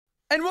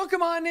And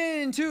welcome on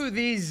in to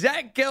the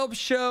Zach Gelb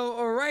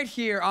Show right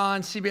here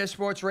on CBS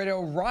Sports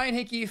Radio. Ryan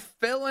Hickey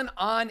filling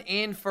on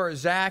in for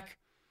Zach.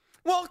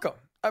 Welcome.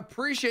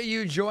 Appreciate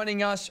you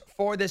joining us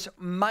for this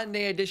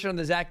Monday edition of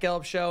the Zach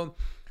Gelb Show.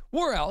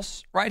 Where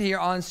else? Right here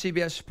on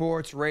CBS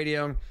Sports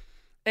Radio.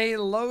 A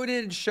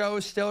loaded show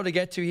still to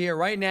get to here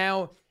right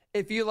now.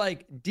 If you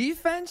like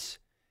defense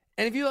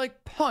and if you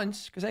like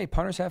punts, because hey,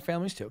 punters have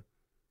families too.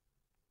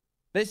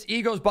 This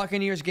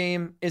Eagles-Buccaneers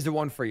game is the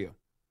one for you.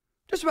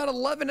 Just about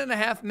 11 and a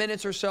half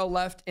minutes or so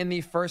left in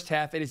the first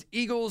half. It is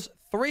Eagles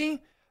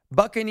 3,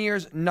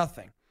 Buccaneers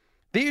nothing.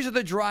 These are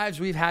the drives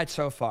we've had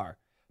so far.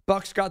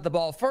 Bucs got the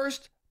ball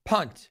first,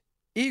 punt.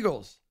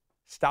 Eagles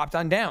stopped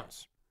on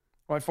downs.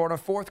 Went for it on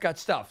fourth, got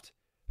stuffed.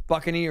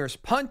 Buccaneers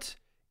punt.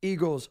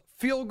 Eagles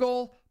field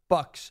goal.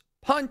 Bucs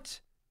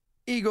punt.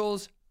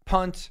 Eagles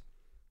punt.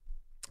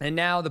 And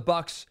now the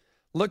Bucs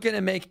looking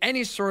to make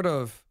any sort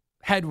of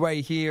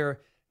headway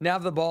here. Now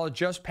the ball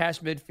just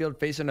past midfield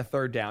facing a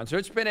third down. So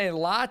it's been a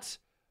lot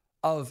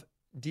of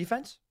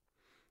defense.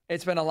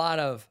 It's been a lot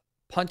of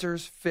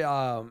punters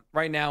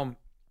right now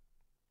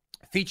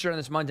featured in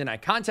this Monday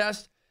night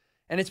contest.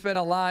 And it's been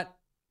a lot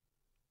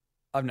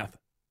of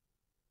nothing.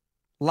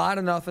 A lot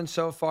of nothing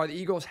so far. The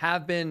Eagles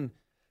have been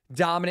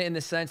dominant in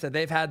the sense that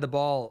they've had the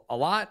ball a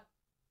lot.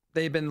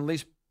 They've been at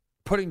least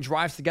putting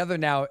drives together.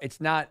 Now it's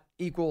not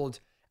equaled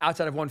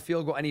outside of one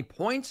field goal any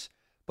points.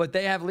 But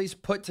they have at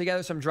least put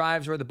together some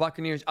drives where the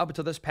Buccaneers, up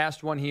until this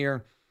past one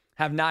here,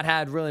 have not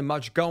had really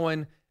much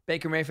going.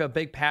 Baker Mayfield,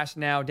 big pass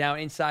now down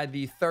inside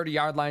the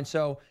 30-yard line.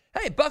 So,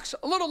 hey, Bucs,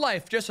 a little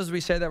life, just as we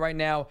say that right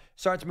now.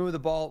 Start to move the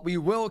ball. We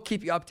will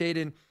keep you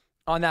updated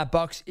on that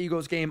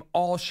Bucs-Eagles game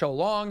all show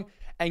long.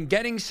 And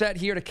getting set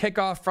here to kick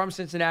off from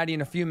Cincinnati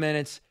in a few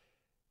minutes,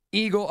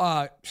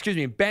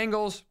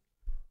 Bengals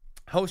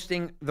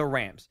hosting the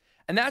Rams.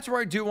 And that's where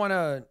I do want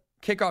to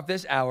kick off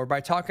this hour by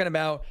talking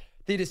about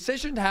the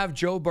decision to have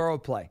Joe Burrow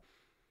play.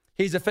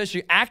 He's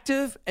officially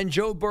active, and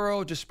Joe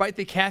Burrow, despite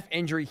the calf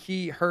injury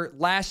he hurt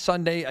last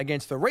Sunday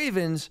against the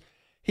Ravens,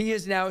 he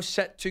is now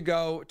set to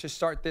go to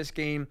start this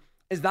game.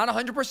 Is not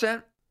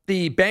 100%.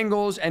 The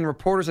Bengals and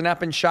reporters have not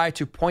been shy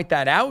to point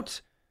that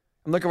out.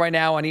 I'm looking right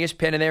now on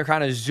ESPN, and they're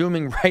kind of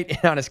zooming right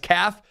in on his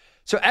calf.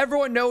 So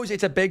everyone knows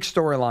it's a big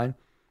storyline.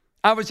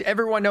 Obviously,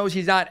 everyone knows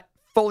he's not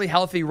fully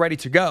healthy, ready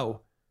to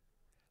go.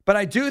 But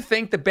I do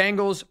think the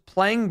Bengals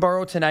playing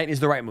Burrow tonight is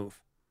the right move.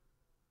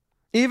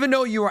 Even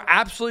though you are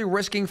absolutely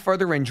risking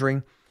further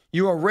injury,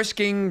 you are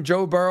risking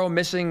Joe Burrow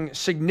missing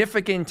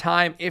significant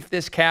time if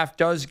this calf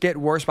does get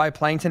worse by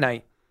playing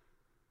tonight.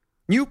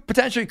 You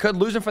potentially could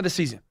lose him for the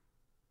season.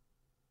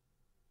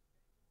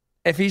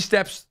 If he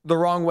steps the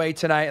wrong way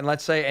tonight and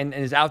let's say and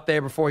is out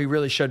there before he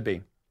really should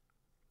be.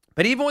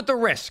 But even with the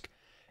risk,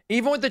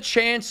 even with the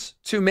chance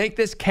to make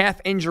this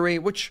calf injury,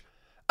 which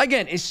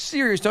again is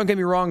serious, don't get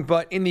me wrong,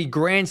 but in the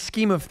grand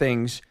scheme of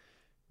things,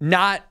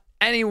 not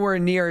anywhere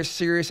near as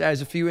serious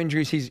as a few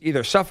injuries he's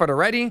either suffered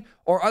already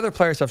or other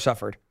players have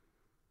suffered.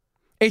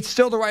 It's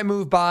still the right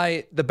move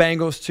by the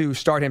Bengals to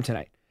start him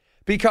tonight.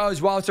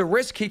 Because while it's a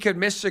risk he could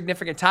miss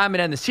significant time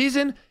and end the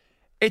season,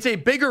 it's a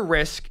bigger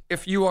risk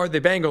if you are the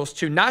Bengals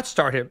to not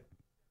start him.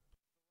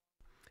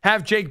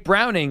 Have Jake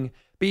Browning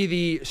be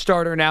the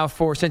starter now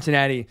for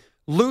Cincinnati,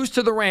 lose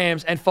to the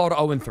Rams, and fall to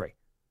 0-3.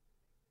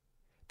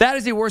 That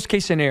is the worst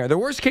case scenario. The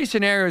worst case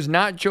scenario is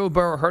not Joe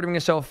Burrow hurting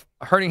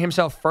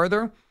himself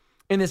further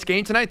in this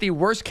game tonight. The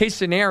worst case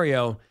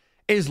scenario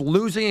is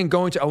losing and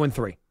going to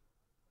 0-3.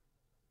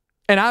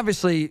 And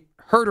obviously,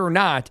 hurt or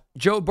not,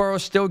 Joe Burrow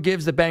still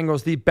gives the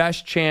Bengals the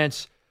best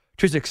chance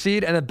to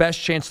succeed and the best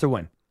chance to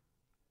win.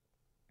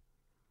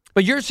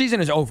 But your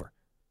season is over.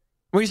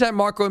 We just had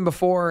Marco in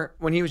before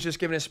when he was just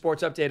giving a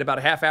sports update about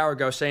a half hour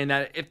ago saying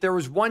that if there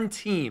was one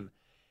team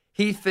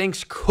he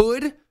thinks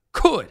could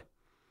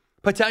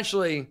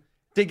potentially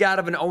dig out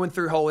of an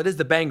 0-3 hole, it is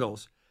the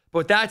Bengals. But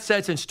with that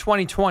said, since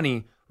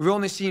 2020, we've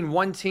only seen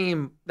one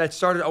team that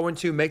started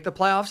 0-2 make the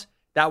playoffs.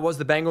 That was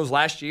the Bengals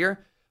last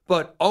year.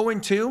 But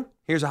 0-2,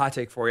 here's a hot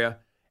take for you,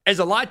 is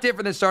a lot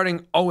different than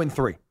starting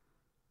 0-3.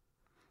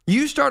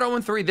 You start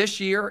 0-3 this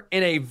year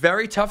in a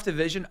very tough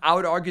division. I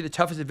would argue the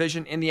toughest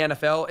division in the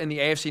NFL in the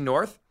AFC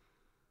North.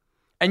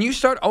 And you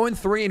start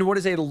 0-3 in what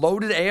is a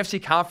loaded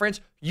AFC conference,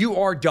 you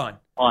are done.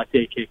 Hot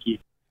take, Hickey.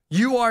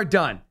 You are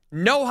done.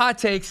 No hot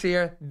takes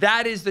here.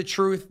 That is the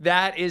truth.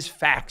 That is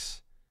facts.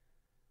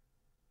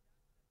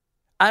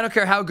 I don't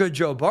care how good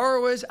Joe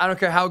Burrow is. I don't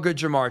care how good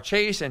Jamar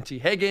Chase and T.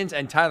 Higgins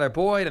and Tyler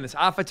Boyd and this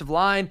offensive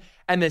line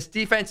and this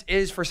defense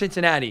is for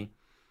Cincinnati.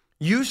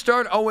 You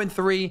start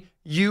 0-3,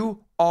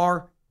 you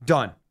are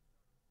done.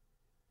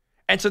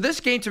 And so this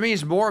game to me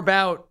is more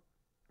about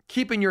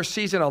keeping your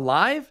season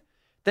alive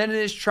than it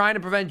is trying to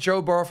prevent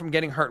Joe Burrow from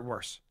getting hurt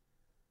worse.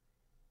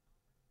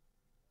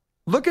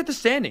 Look at the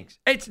standings.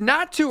 It's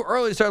not too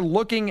early to start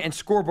looking and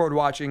scoreboard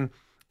watching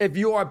if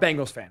you are a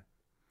Bengals fan.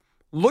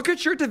 Look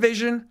at your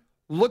division.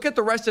 Look at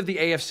the rest of the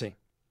AFC.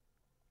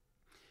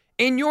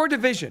 In your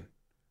division,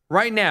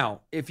 right now,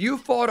 if you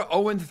fall to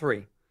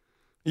 0-3,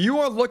 you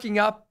are looking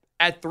up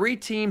at three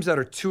teams that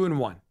are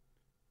 2-1.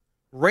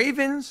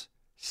 Ravens,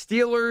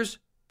 Steelers,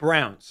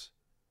 Browns,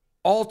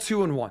 all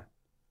 2-1.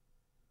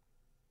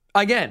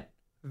 Again,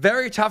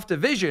 very tough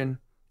division.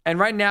 And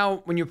right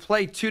now, when you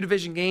play 2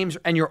 division games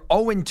and you're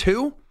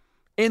 0-2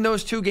 in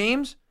those 2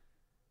 games,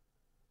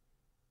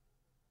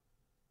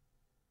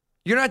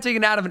 you're not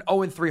digging out of an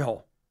 0-3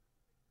 hole.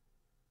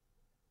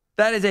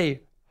 That is a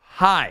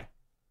high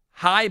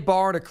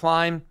bar to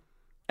climb.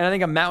 And I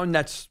think a mountain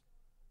that's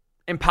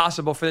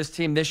impossible for this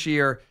team this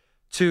year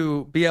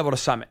to be able to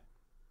summit.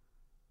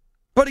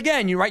 But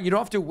again, you're right. You don't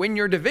have to win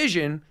your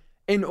division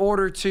in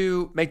order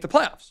to make the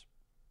playoffs.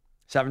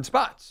 7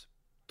 spots,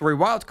 3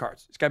 wild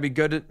cards. It's got to be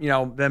good,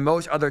 than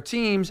most other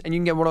teams, and you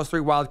can get one of those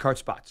 3 wild card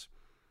spots.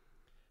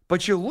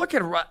 But you look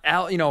at,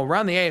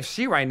 around the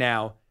AFC right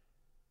now,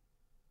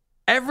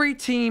 every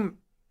team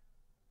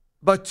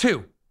but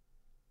 2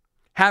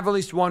 have at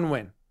least 1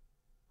 win.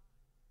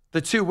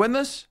 The 2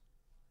 winless,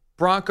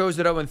 Broncos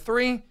at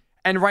 0-3,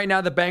 and right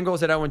now the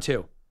Bengals at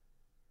 0-2.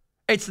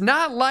 It's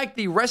not like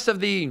the rest of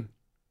the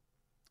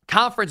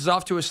conference is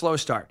off to a slow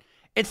start.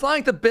 It's not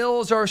like the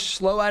Bills are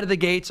slow out of the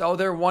gates. Oh,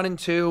 they're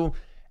 1-2,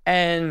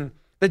 and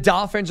the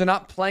Dolphins are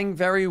not playing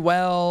very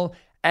well,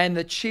 and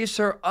the Chiefs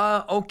are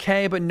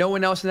okay, but no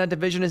one else in that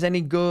division is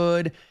any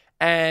good.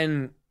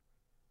 And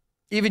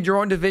even your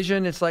own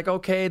division, it's like,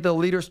 okay, the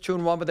leader's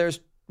 2-1, but there's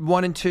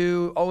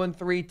 1-2,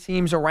 0-3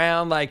 teams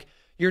around. Like,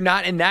 you're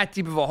not in that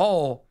deep of a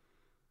hole.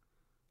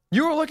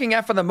 You were looking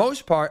at, for the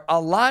most part,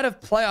 a lot of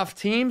playoff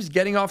teams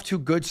getting off to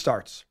good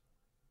starts.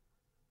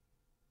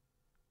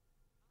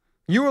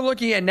 You were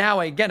looking at now,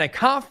 again, a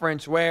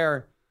conference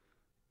where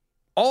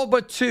all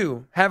but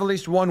 2 have at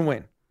least 1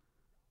 win,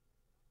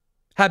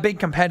 have been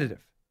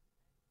competitive.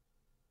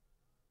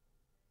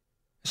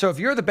 So if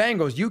you're the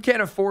Bengals, you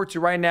can't afford to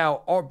right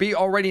now or be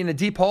already in a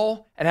deep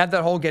hole and have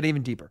that hole get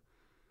even deeper.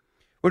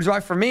 Which is why,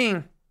 for me,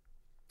 if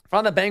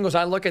I'm the Bengals,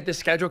 I look at this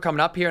schedule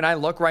coming up here and I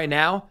look right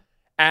now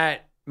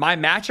at my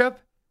matchup.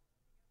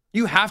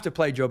 You have to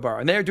play Joe Burrow.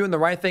 And they're doing the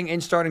right thing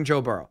in starting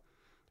Joe Burrow.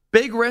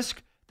 Big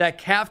risk that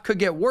calf could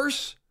get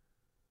worse.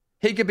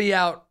 He could be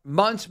out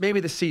months, maybe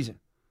the season.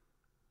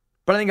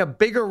 But I think a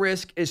bigger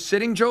risk is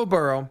sitting Joe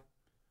Burrow,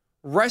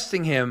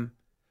 resting him,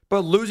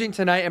 but losing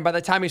tonight, and by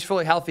the time he's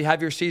fully healthy,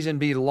 have your season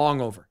be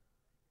long over.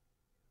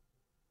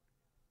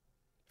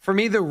 For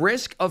me, the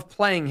risk of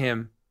playing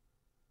him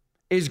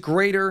is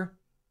greater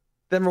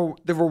than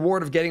the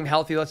reward of getting him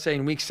healthy, let's say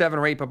in week 7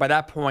 or 8, but by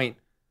that point,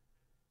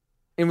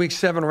 in week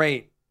 7 or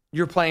 8,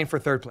 you're playing for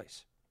 3rd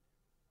place.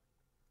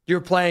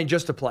 You're playing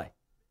just to play.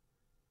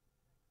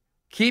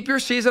 Keep your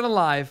season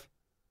alive,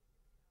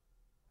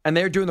 and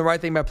they're doing the right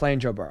thing by playing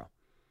Joe Burrow.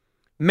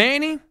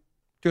 Manny,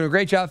 doing a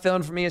great job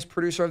filling for me as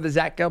producer of the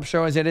Zach Gelb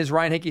Show, as it is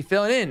Ryan Hickey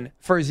filling in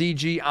for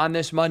ZG on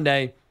this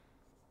Monday.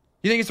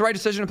 You think it's the right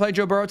decision to play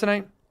Joe Burrow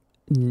tonight?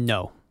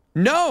 No.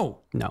 No?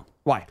 No.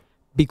 Why?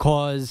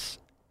 Because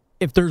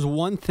if there's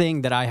one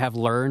thing that I have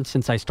learned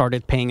since I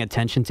started paying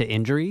attention to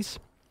injuries,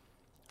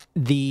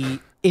 the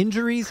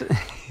injuries...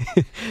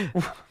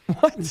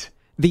 What?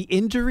 The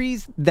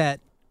injuries that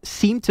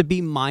seem to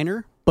be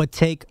minor but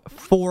take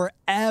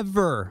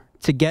forever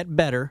to get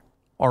better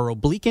are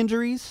oblique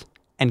injuries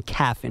and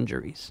calf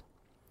injuries.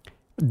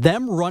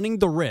 Them running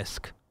the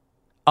risk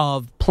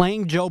of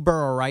playing Joe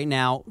Burrow right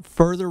now,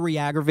 further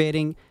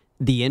re-aggravating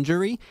the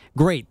injury,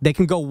 great. They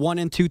can go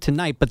 1-2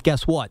 tonight, but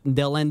guess what?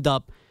 They'll end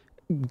up,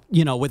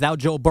 without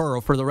Joe Burrow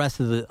for the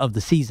rest of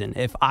the season.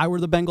 If I were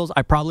the Bengals,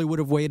 I probably would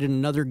have waited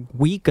another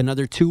week,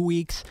 another 2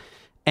 weeks,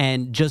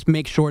 and just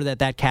make sure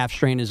that calf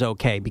strain is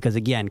okay. Because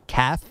again,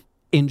 calf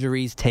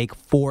injuries take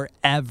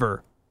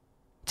forever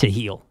to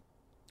heal.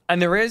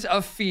 And there is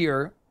a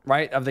fear,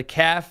 right, of the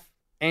calf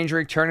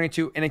injury turning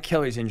into an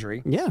Achilles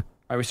injury. Yeah.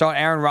 Right, we saw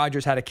Aaron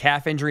Rodgers had a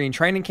calf injury in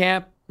training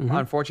camp. Mm-hmm.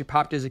 Unfortunately,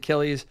 popped his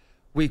Achilles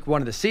week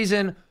 1 of the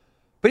season.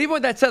 But even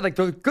with that said,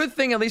 the good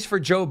thing, at least for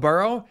Joe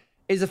Burrow,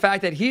 is the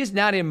fact that he's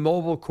not a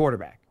mobile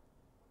quarterback.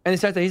 And the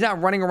sense that he's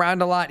not running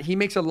around a lot. He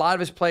makes a lot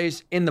of his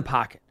plays in the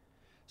pocket.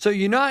 So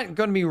you're not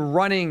going to be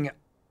running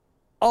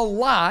a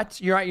lot.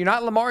 You're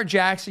not Lamar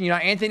Jackson. You're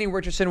not Anthony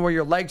Richardson, where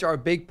your legs are a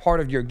big part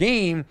of your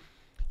game.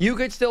 You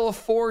could still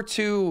afford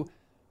to,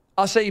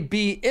 I'll say,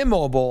 be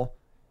immobile.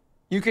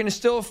 You can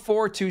still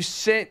afford to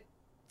sit,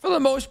 for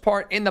the most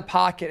part, in the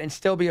pocket and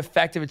still be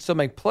effective and still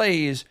make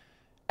plays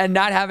and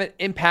not have it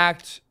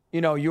impact,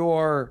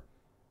 your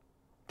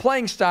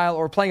playing style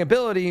or playing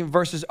ability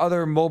versus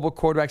other mobile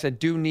quarterbacks that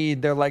do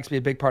need their legs to be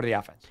a big part of the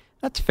offense.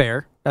 That's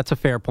fair. That's a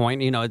fair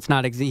point. It's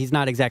not he's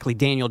not exactly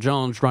Daniel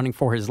Jones running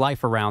for his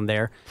life around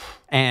there,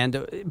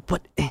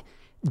 but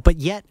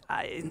yet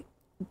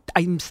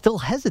I'm still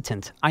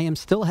hesitant. I am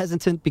still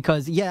hesitant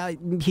because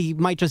he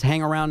might just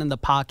hang around in the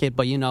pocket,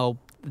 but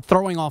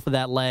throwing off of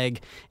that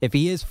leg, if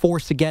he is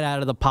forced to get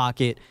out of the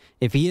pocket,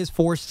 if he is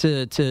forced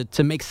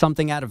to make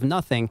something out of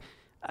nothing,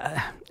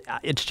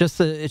 it's just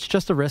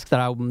a risk that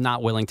I'm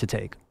not willing to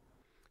take.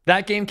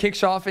 That game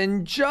kicks off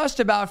in just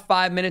about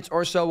 5 minutes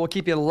or so. We'll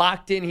keep you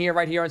locked in here,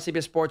 right here on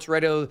CBS Sports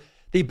Radio.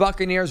 The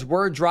Buccaneers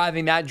were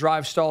driving. That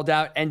drive stalled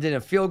out, ended in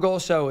a field goal.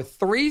 So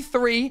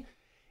 3-3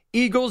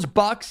 Eagles,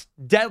 Bucks,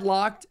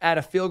 deadlocked at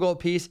a field goal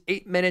apiece.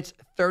 8 minutes,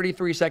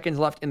 33 seconds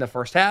left in the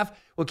first half.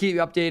 We'll keep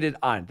you updated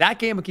on that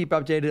game. We'll keep you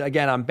updated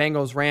again on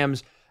Bengals,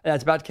 Rams.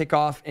 That's about to kick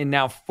off in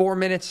now 4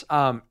 minutes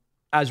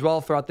as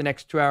well throughout the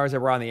next 2 hours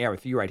that we're on the air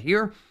with you right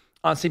here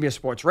on CBS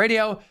Sports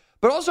Radio.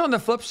 But also on the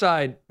flip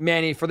side,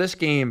 Manny, for this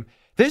game,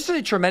 this is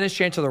a tremendous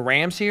chance of the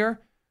Rams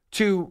here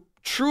to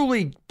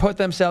truly put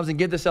themselves and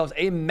give themselves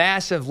a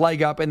massive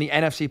leg up in the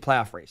NFC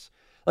playoff race.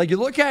 Like, you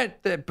look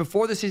at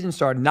before the season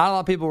started, not a lot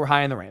of people were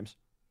high on the Rams.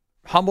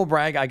 Humble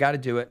brag, I got to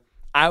do it.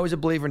 I was a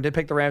believer and did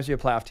pick the Rams to be a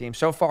playoff team.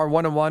 So far,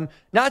 1-1.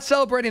 Not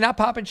celebrating, not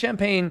popping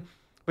champagne,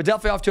 but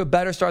definitely off to a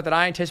better start than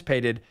I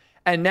anticipated.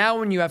 And now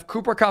when you have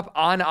Cooper Kupp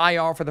on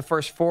IR for the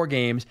first 4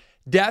 games,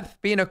 depth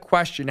being a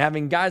question,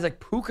 having guys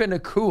like Puka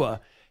Nacua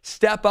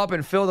step up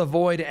and fill the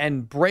void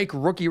and break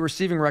rookie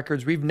receiving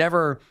records we've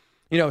never,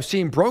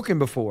 seen broken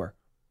before.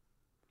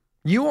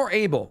 You are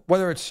able,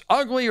 whether it's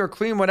ugly or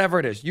clean, whatever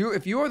it is,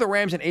 if you are the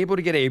Rams and able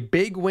to get a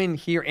big win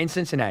here in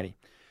Cincinnati,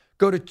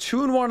 go to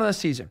 2-1 on the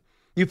season.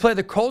 You play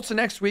the Colts the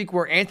next week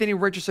where Anthony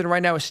Richardson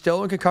right now is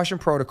still in concussion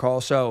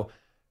protocol, so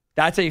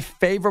that's a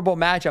favorable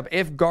matchup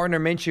if Gardner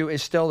Minshew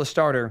is still the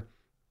starter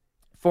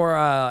for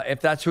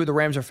if that's who the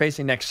Rams are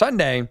facing next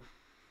Sunday.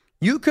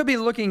 You could be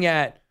looking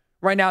at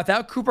right now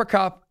without Cooper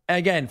Kupp, and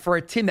again, for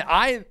a team that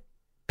I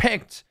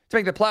picked to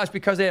make the playoffs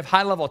because they have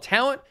high-level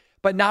talent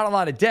but not a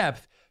lot of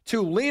depth,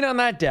 to lean on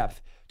that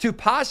depth, to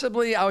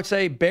possibly, I would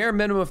say, bare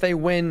minimum if they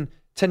win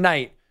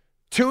tonight,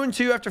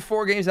 2-2 after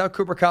 4 games without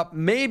Cooper Kupp,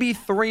 maybe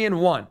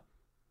 3-1.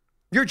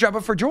 You're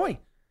jumping for joy.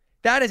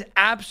 That is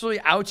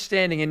absolutely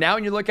outstanding. And now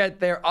when you look at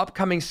their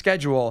upcoming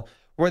schedule,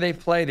 where they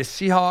play the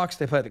Seahawks,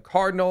 they play the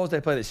Cardinals,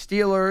 they play the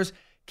Steelers,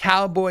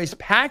 Cowboys,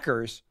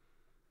 Packers,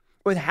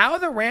 with how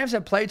the Rams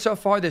have played so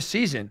far this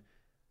season,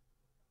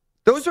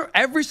 those are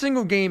every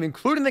single game,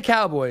 including the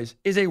Cowboys,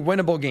 is a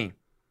winnable game.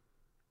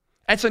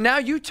 And so now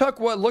you took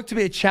what looked to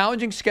be a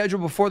challenging schedule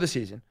before the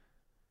season.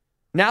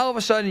 Now all of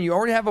a sudden you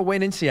already have a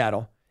win in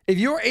Seattle. If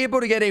you're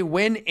able to get a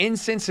win in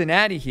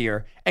Cincinnati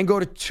here and go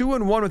to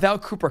 2-1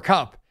 without Cooper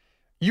Kupp,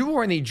 you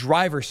are in the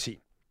driver's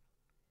seat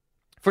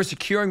for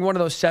securing one of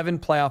those 7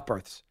 playoff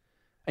berths.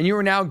 And you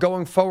are now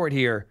going forward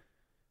here,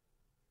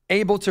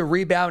 able to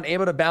rebound,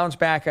 able to bounce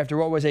back after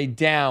what was a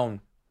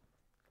down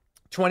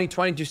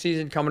 2022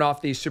 season coming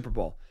off the Super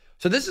Bowl.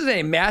 So this is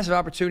a massive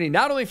opportunity,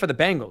 not only for the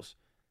Bengals,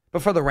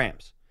 but for the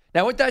Rams.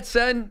 Now, with that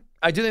said,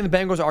 I do think the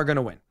Bengals are going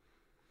to win.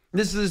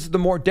 This is the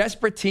more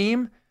desperate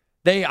team.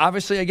 They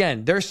obviously,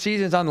 again, their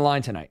season's on the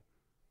line tonight.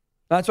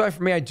 That's why,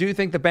 for me, I do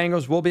think the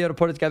Bengals will be able to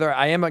put it together.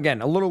 I am,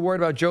 again, a little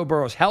worried about Joe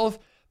Burrow's health,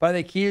 but I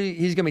think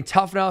he's going to be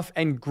tough enough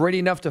and gritty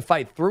enough to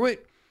fight through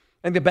it.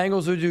 I think the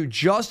Bengals will do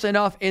just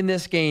enough in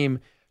this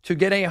game to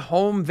get a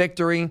home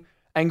victory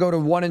and go to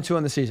 1-2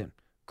 in the season.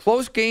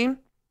 Close game,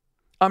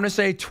 I'm going to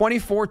say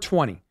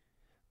 24-20.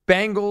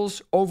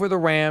 Bengals over the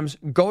Rams,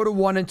 go to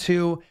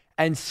 1-2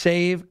 and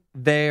save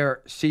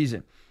their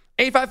season.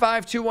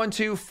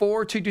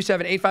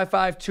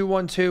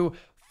 855-212-4227.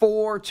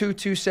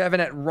 855-212-4227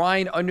 at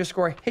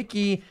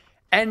Ryan_Hickey.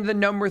 And the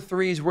number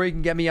 3 is where you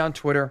can get me on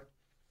Twitter.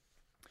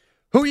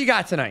 Who you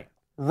got tonight?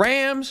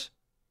 Rams,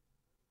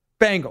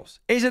 Bengals.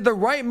 Is it the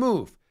right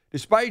move,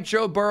 despite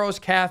Joe Burrow's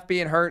calf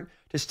being hurt,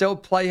 to still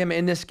play him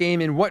in this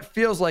game in what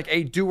feels like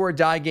a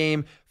do-or-die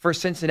game for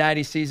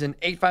Cincinnati season?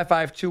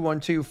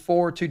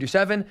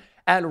 855-212-4227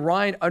 at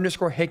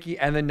Ryan_Hickey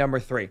and the number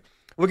 3.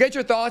 We'll get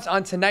your thoughts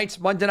on tonight's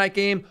Monday night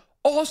game.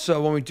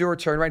 Also, when we do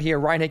return right here,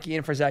 Ryan Hickey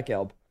in for Zach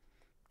Gelb.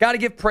 Got to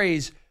give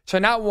praise to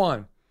not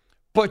one,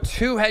 but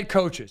 2 head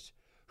coaches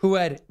who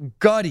had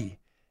gutty,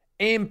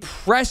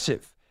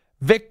 impressive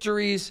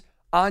victories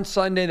on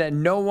Sunday that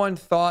no one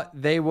thought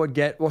they would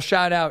get. Well,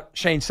 shout out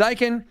Shane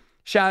Steichen.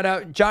 Shout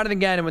out Jonathan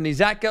Gannon when the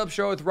Zach Gelb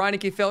Show with Ryan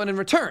Hickey filling in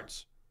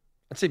returns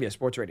on CBS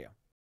Sports Radio.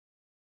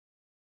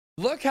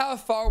 Look how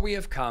far we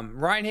have come.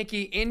 Ryan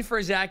Hickey in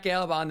for Zach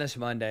Gelb on this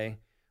Monday.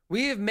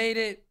 We have made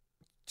it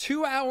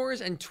 2 hours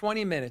and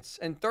 20 minutes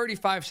and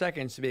 35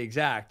 seconds to be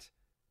exact.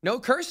 No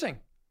cursing.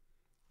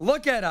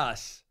 Look at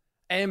us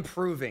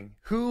improving.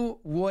 Who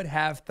would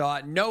have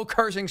thought? No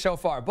cursing so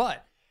far,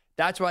 but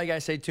that's why you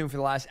guys stay tuned for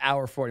the last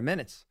hour, 40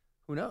 minutes.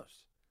 Who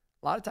knows?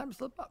 A lot of time to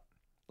slip up.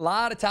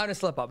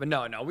 But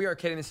no, we are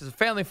kidding. This is a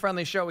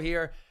family-friendly show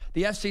here.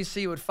 The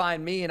FCC would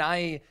find me, and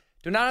I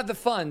do not have the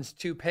funds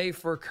to pay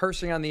for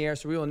cursing on the air,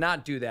 so we will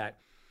not do that.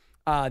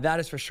 That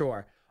is for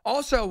sure.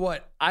 Also,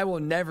 what I will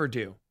never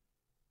do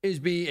is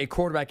be a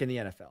quarterback in the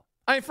NFL.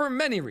 I mean, for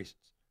many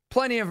reasons.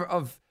 Plenty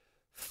of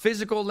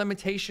physical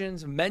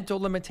limitations, mental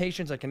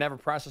limitations. I can never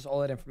process all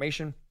that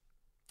information.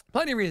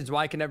 Plenty of reasons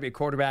why I can never be a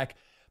quarterback,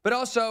 but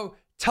also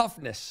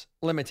toughness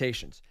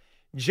limitations.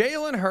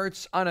 Jalen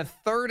Hurts on a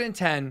 3rd and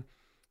 10,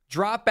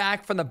 drop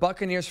back from the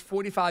Buccaneers'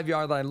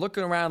 45-yard line,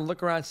 looking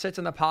around, sits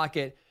in the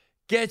pocket,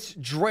 gets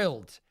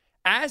drilled.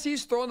 As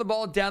he's throwing the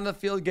ball down the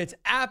field, gets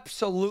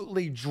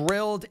absolutely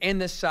drilled in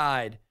the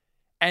side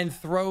and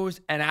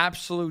throws an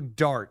absolute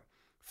dart.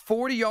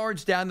 40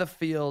 yards down the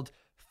field,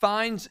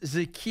 finds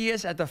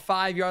Zacchaeus at the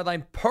 5-yard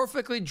line,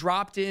 perfectly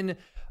dropped in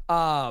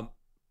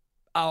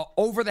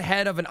over the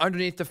head of an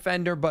underneath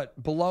defender,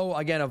 but below,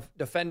 again, a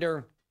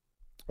defender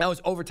that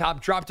was over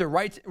top, dropped it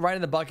right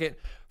in the bucket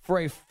for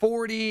a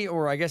 40,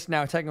 or I guess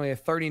now technically a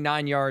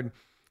 39-yard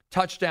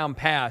touchdown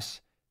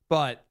pass.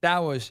 But that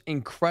was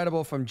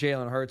incredible from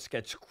Jalen Hurts.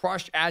 Gets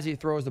crushed as he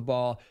throws the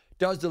ball,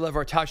 does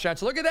deliver a touchdown.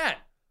 So look at that.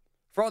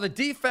 For all the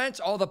defense,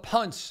 all the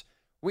punts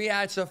we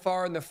had so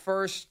far in the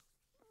first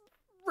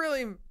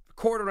really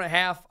quarter and a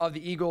half of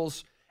the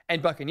Eagles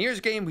and Buccaneers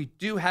game, we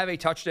do have a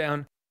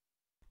touchdown.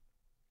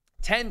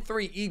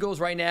 10-3 Eagles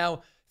right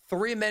now.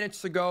 3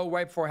 minutes to go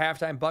right before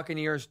halftime.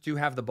 Buccaneers do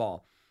have the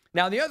ball.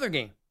 Now, the other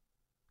game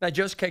that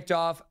just kicked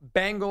off,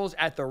 Bengals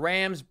at the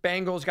Rams.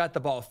 Bengals got the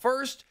ball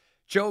first.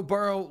 Joe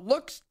Burrow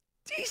looks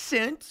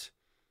decent.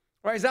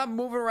 Right, he's not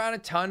moving around a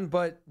ton,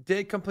 but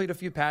did complete a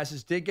few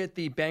passes, did get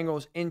the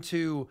Bengals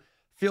into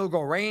field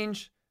goal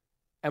range,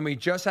 and we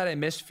just had a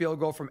missed field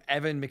goal from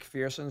Evan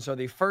McPherson. So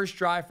the first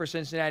drive for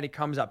Cincinnati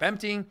comes up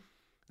empty.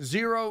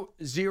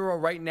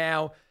 0-0 right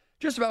now.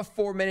 Just about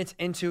 4 minutes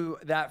into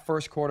that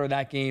first quarter of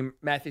that game,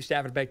 Matthew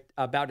Stafford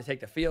about to take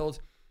the field.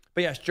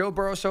 But yes, Joe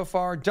Burrow so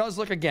far does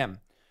look, again,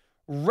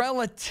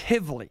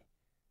 relatively,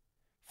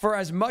 for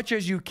as much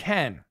as you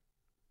can,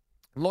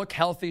 look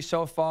healthy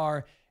so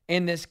far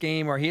in this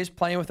game, where he is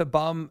playing with a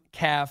bum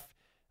calf.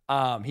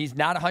 He's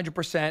not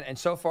 100%. And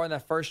so far in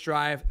that first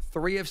drive,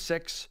 3 of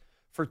 6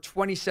 for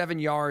 27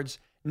 yards,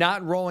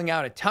 not rolling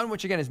out a ton,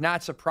 which again is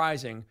not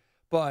surprising,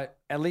 but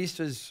at least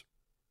is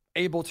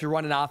able to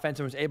run an offense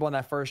and was able in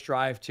that first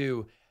drive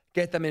to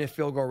get them in a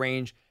field goal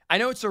range. I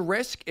know it's a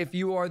risk if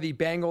you are the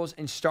Bengals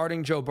and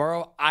starting Joe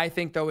Burrow. I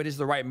think, though, it is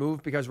the right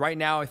move, because right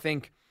now I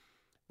think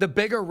the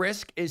bigger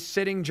risk is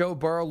sitting Joe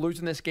Burrow,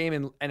 losing this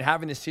game and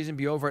having the season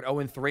be over at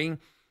 0-3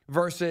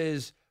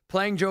 versus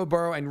playing Joe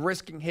Burrow and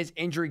risking his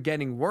injury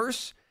getting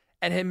worse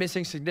and him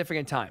missing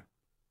significant time.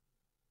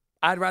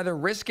 I'd rather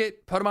risk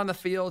it, put him on the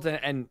field,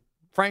 and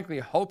frankly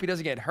hope he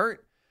doesn't get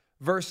hurt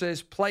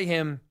versus play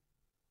him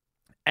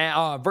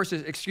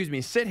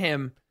sit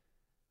him,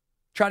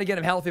 try to get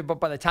him healthy, but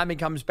by the time he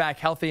comes back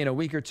healthy in a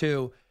week or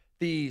two,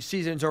 the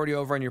season's already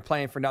over and you're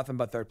playing for nothing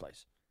but third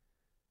place.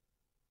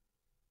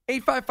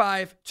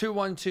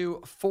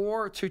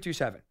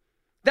 855-212-4227.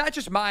 That's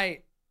just my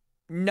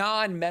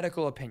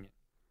non-medical opinion.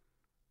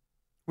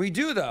 We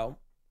do, though,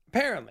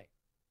 apparently,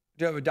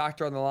 do have a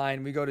doctor on the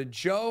line. We go to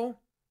Joe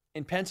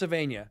in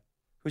Pennsylvania,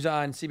 who's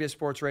on CBS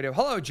Sports Radio.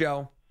 Hello,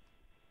 Joe.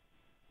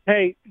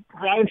 Hey,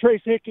 Ryan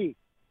Trace Hickey.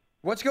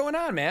 What's going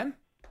on, man?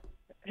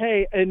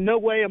 Hey, in no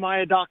way am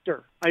I a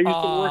doctor. I used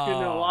to work in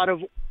a lot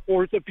of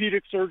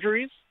orthopedic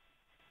surgeries.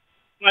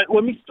 But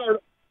let me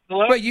start.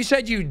 Hello? Wait, you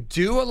said you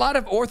do a lot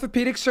of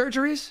orthopedic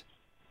surgeries?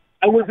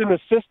 I was an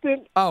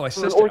assistant. Oh,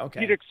 assistant. For an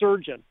orthopedic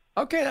surgeon.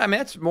 Okay, I mean,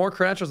 that's more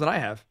credentials than I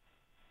have.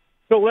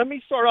 So let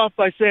me start off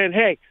by saying,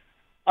 hey,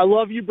 I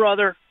love you,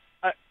 brother.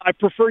 I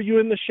prefer you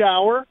in the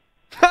shower,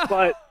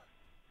 but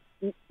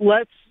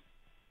let's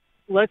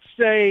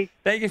say.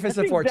 Thank you for the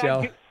support,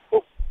 Joe.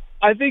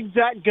 I think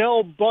Zach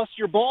Gelb busts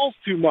your balls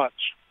too much.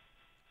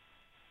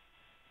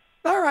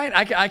 All right,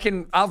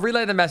 I'll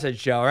relay the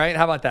message, Joe. All right,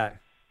 how about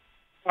that?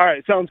 All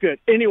right, sounds good.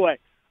 Anyway,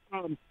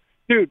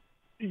 dude,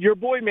 your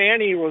boy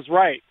Manny was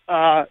right.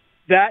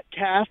 That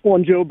calf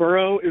on Joe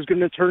Burrow is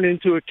going to turn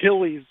into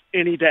Achilles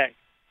any day.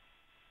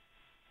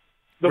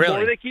 The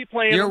more they keep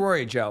playing, you're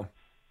worried, Joe.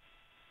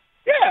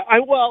 Yeah,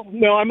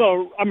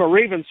 I'm a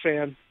Ravens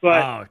fan,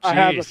 but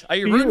are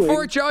you rooting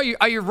for it, Joe?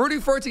 Are you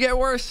rooting for it to get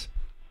worse?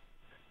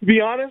 To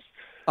be honest.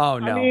 Oh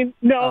no! I mean,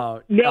 no,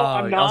 I'm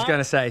not. I was going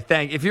to say,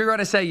 if you're going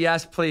to say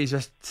yes, please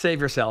just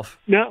save yourself.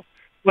 No,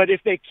 but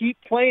if they keep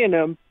playing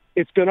him,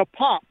 it's going to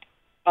pop.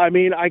 I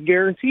mean, I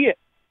guarantee it.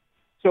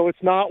 So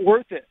it's not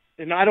worth it.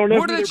 And I don't know.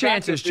 What are the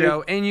chances,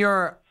 Joe, in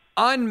your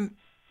unmedical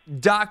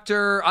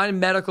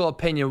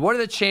opinion? What are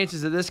the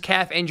chances that this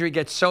calf injury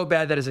gets so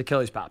bad that his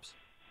Achilles pops?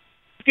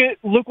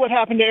 Look what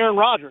happened to Aaron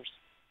Rodgers.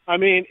 I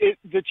mean,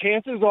 the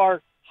chances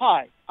are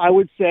high. I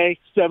would say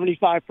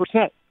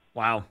 75%.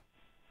 Wow.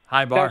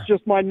 High bar. That's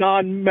just my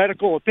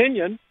non-medical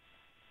opinion.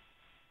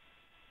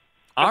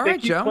 All right, Joe. They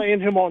keep Joe.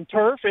 playing him on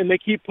turf, and they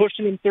keep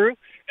pushing him through.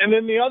 And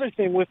then the other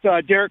thing with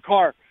Derek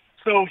Carr.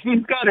 So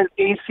he's got an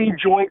AC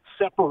joint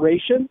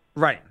separation.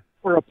 Right.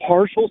 Or a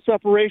partial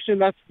separation.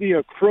 That's the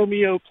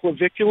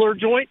acromioclavicular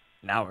joint.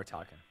 Now we're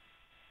talking.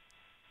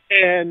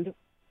 And,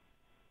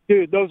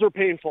 dude, those are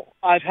painful.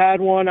 I've had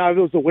one. I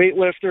was a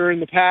weightlifter in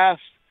the past.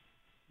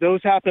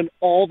 Those happen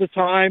all the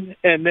time,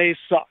 and they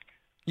suck.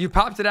 You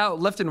popped it out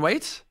lifting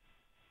weights?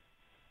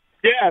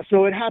 Yeah,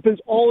 so it happens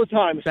all the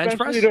time. Bench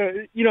press?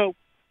 Especially to,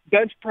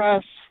 bench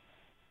press,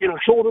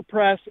 shoulder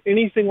press,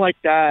 anything like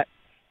that.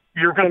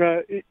 You're going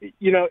to,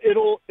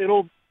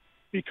 it'll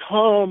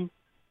become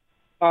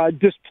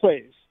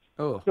displaced.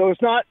 Oh. So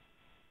it's not,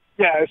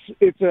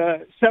 it's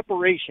a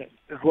separation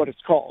is what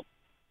it's called.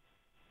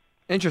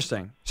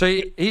 Interesting.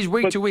 So he's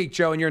week to week,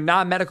 Joe. In your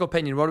non-medical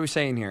opinion, what are we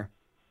saying here?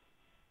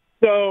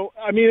 So,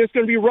 I mean, it's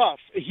going to be rough.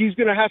 He's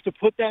going to have to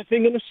put that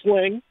thing in a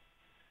sling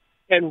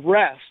and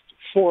rest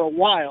for a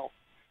while.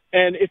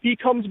 And if he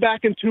comes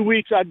back in 2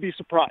 weeks, I'd be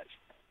surprised.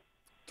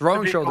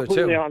 Throwing shoulder,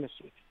 too. Honest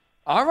with you.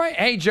 All right.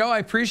 Hey, Joe, I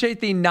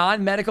appreciate the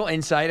non-medical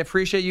insight.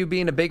 Appreciate you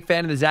being a big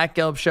fan of the Zach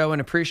Gelb Show and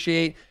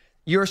appreciate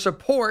your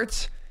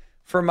support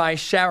for my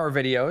shower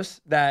videos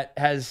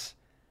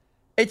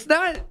it's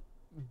not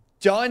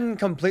done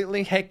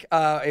completely. Heck,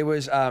 it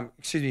was,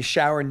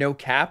 Shower No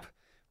Cap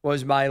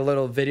was my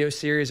little video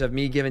series of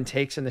me giving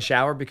takes in the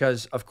shower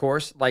because, of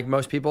course, like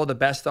most people, the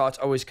best thoughts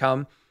always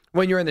come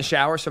when you're in the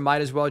shower, so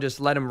might as well just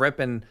let them rip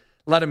and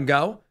let them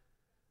go.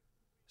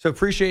 So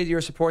appreciate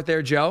your support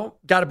there, Joe.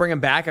 Got to bring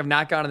him back. I've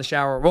not gone in the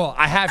shower. Well,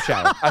 I have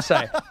showered. I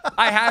say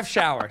I have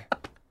showered.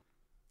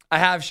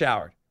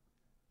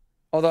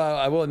 Although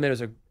I will admit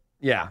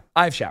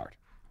I've showered,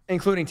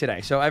 including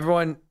today. So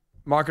everyone,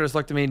 marketers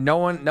looked at me. No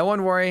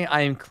one worry.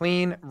 I am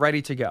clean,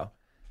 ready to go.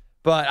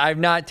 But I've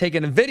not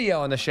taken a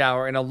video in the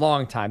shower in a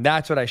long time.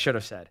 That's what I should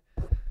have said.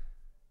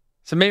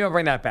 So maybe I'll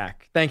bring that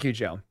back. Thank you,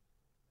 Joe.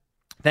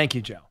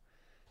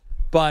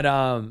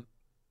 But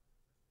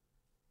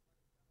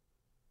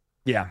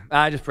yeah,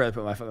 I just barely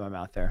put my foot in my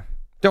mouth there.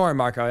 Don't worry,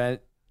 Marco.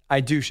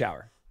 I do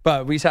shower.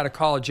 But we just had to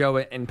call Joe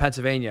in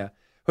Pennsylvania,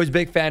 who's a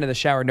big fan of the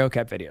Shower No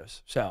Cap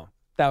videos. So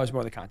that was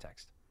more the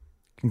context.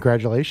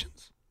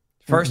 Congratulations.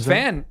 First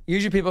fan.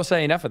 Usually people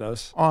say enough of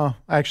those. Oh,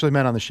 I actually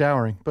meant on the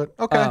showering, but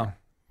okay. Oh.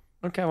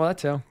 Okay, well, that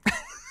too.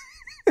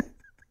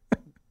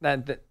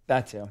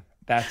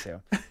 that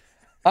too.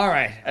 All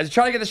right. As we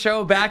try to get the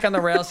show back on the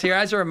rails here,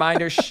 as a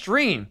reminder,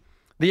 stream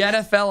the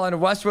NFL on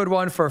Westwood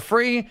One for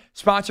free,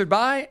 sponsored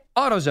by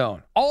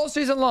AutoZone. All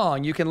season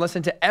long, you can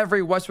listen to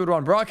every Westwood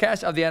One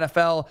broadcast of the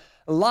NFL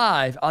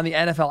live on the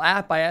NFL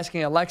app by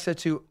asking Alexa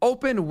to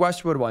open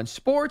Westwood One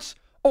Sports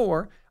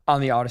or on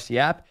the Odyssey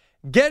app.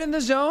 Get in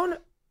the zone,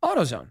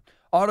 AutoZone.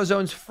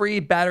 AutoZone's free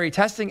battery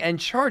testing and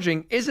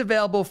charging is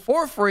available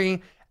for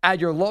free at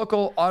your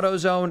local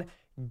AutoZone.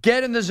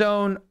 Get in the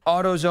zone,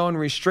 AutoZone.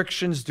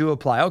 Restrictions do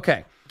apply.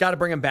 Okay. Got to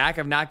bring him back.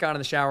 I've not gone in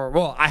the shower.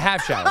 Well, I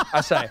have showered.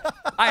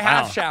 I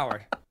have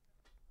showered.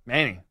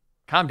 Manny,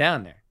 calm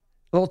down there.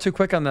 A little too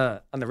quick on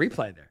the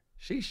replay there.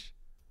 Sheesh.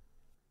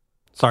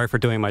 Sorry for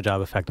doing my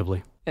job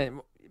effectively. And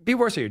be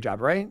worse at your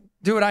job, right?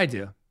 Do what I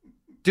do.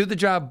 Do the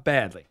job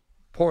badly,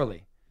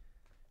 poorly.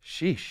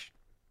 Sheesh.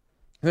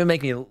 You're going to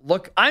make me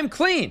look. I'm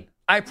clean.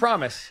 I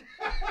promise.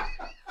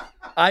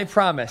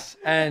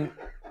 And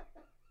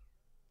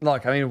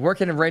look, I mean,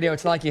 working in radio,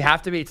 it's not like you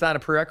have to be. It's not a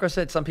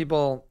prerequisite. Some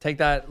people take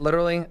that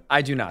literally.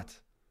 I do not.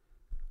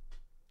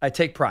 I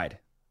take pride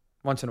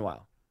once in a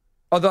while.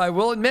 Although I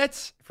will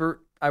admit, it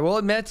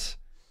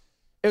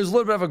was a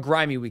little bit of a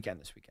grimy weekend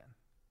this weekend.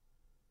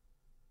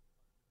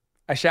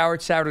 I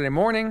showered Saturday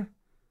morning,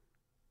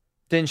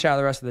 didn't shower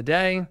the rest of the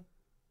day,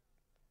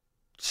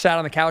 sat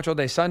on the couch all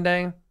day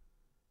Sunday,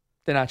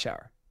 did not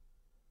shower.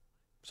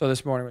 So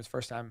this morning was the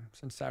first time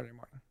since Saturday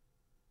morning.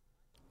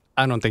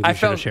 I don't think you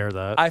should have shared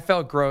that. I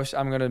felt gross.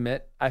 I'm going to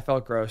admit I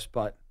felt gross,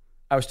 but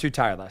I was too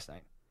tired last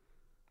night.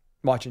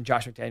 Watching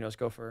Josh McDaniels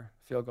go for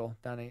a field goal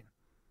down 8.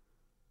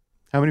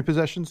 How many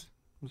possessions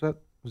was that?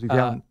 Was he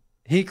down?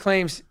 He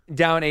claims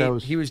down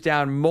 8. He was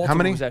down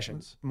multiple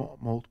possessions.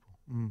 Multiple.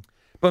 Mm.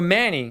 But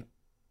Manny,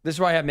 this is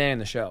why I have Manny in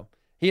the show.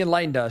 He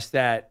enlightened us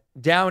that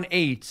down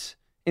 8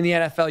 in the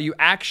NFL, you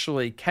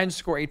actually can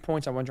score 8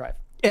 points on one drive.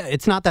 Yeah,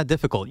 it's not that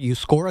difficult. You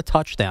score a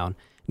touchdown.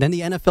 Then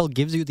the NFL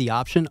gives you the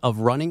option of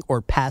running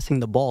or passing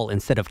the ball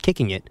instead of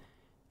kicking it.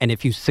 And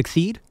if you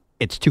succeed,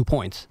 it's 2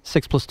 points.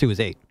 6 + 2 is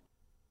 8.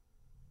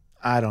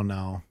 I don't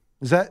know.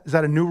 Is that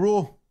a new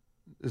rule?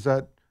 Is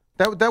that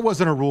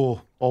wasn't a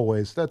rule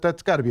always?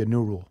 That's got to be a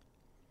new rule.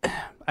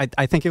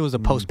 I think it was a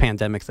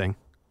post-pandemic thing.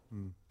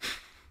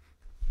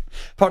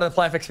 Part of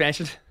the playoff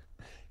expansion.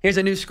 Here's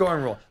a new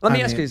scoring rule. Let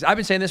me ask you this. I've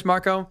been saying this,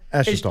 Marco.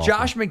 Is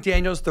Josh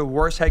McDaniels the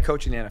worst head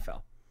coach in the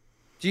NFL?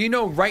 Do you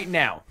know right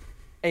now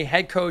a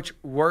head coach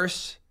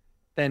worse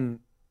than,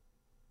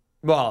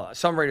 well,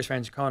 some Raiders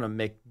fans are calling him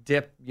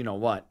McDip, you know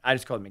what? I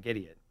just call him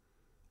McIdiot.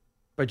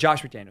 But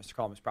Josh McDaniels, to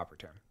call him his proper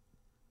term.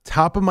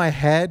 Top of my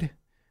head,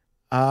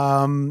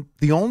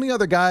 the only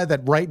other guy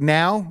that right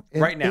now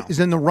is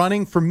in the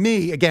running for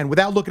me, again,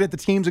 without looking at the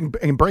teams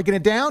and breaking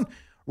it down,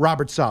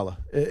 Robert Saleh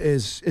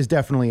is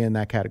definitely in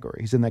that category.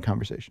 He's in that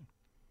conversation.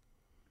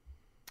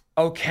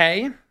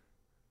 Okay.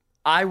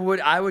 I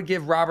would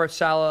give Robert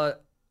Saleh,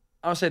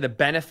 I don't say the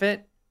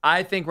benefit.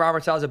 I think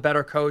Robert Saleh is a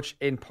better coach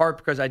in part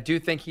because I do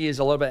think he is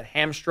a little bit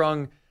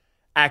hamstrung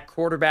at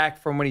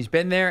quarterback from when he's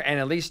been there.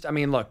 And at least, I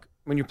mean, look,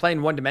 when you're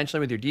playing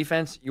one-dimensionally with your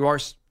defense,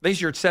 at least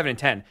you're at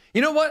 7-10.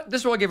 You know what? This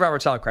is what I'll give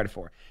Robert Saleh credit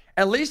for.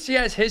 At least he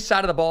has his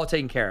side of the ball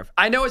taken care of.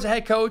 I know as a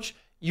head coach,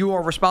 you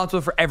are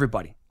responsible for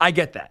everybody. I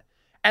get that.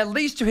 At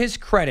least to his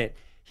credit,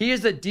 he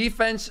has the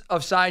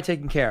defensive side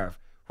taken care of.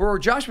 Where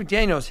Josh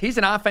McDaniels, he's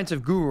an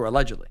offensive guru,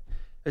 allegedly.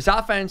 This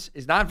offense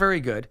is not very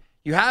good.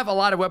 You have a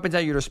lot of weapons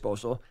at your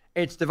disposal.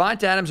 It's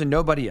Devonta Adams and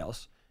nobody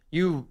else.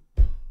 You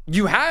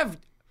have,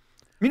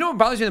 you know what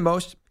bothers me the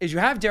most is you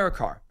have Derek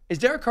Carr. Is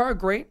Derek Carr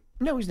great?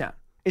 No, he's not.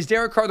 Is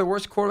Derek Carr the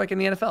worst quarterback in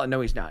the NFL?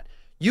 No, he's not.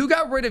 You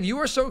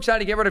were so excited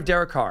to get rid of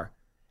Derek Carr.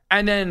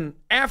 And then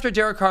after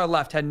Derek Carr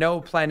left, had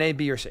no plan A,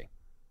 B, or C.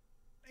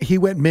 He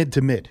went mid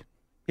to mid.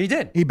 He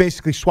did. He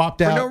basically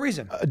swapped out for no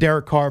reason.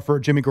 Derek Carr for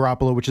Jimmy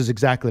Garoppolo, which is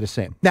exactly the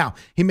same. Now,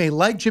 he may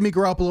like Jimmy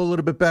Garoppolo a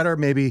little bit better.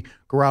 Maybe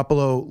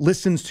Garoppolo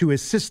listens to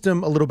his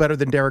system a little better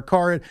than Derek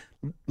Carr,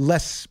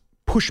 less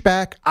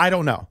pushback. I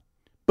don't know.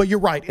 But you're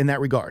right in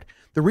that regard.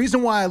 The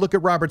reason why I look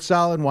at Robert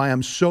Saleh and why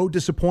I'm so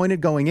disappointed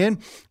going in,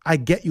 I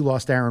get you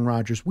lost Aaron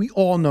Rodgers. We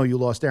all know you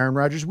lost Aaron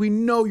Rodgers. We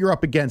know you're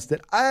up against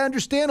it. I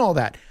understand all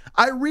that.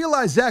 I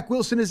realize Zach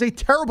Wilson is a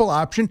terrible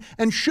option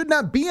and should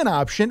not be an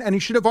option, and he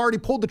should have already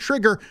pulled the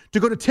trigger to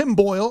go to Tim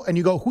Boyle, and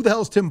you go, who the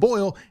hell is Tim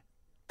Boyle?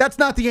 That's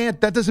not the answer.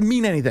 That doesn't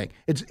mean anything.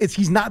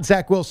 He's not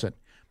Zach Wilson.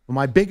 But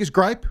my biggest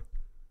gripe,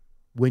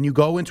 when you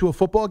go into a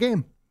football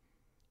game,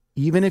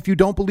 even if you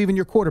don't believe in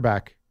your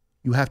quarterback,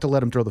 you have to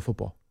let him throw the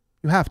football.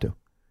 You have to.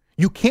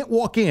 You can't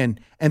walk in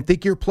and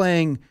think you're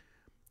playing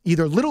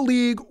either Little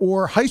League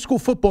or high school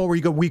football where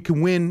you go, we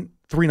can win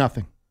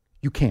 3-0.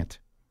 You can't.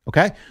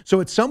 Okay? So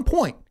at some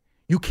point,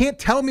 you can't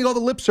tell me all the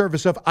lip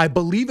service of I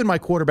believe in my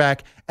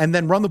quarterback and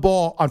then run the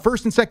ball on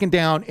first and second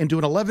down into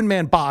an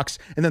 11-man box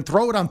and then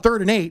throw it on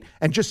 3rd and 8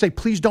 and just say,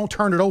 please don't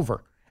turn it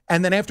over.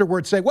 And then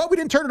afterwards say, well, we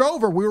didn't turn it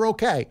over. We were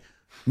okay.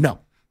 No.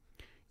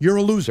 You're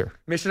a loser.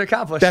 Mission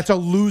accomplished. That's a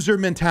loser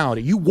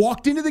mentality. You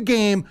walked into the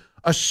game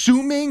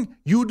assuming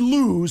you'd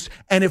lose,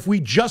 and if we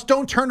just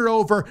don't turn it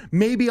over,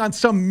 maybe on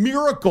some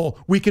miracle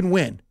we can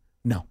win.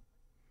 No.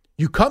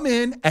 You come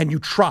in and you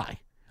try.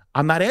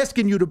 I'm not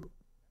asking you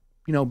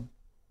to,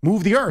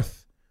 move the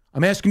earth.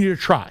 I'm asking you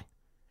to try.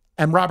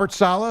 And Robert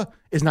Saleh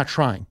is not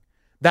trying.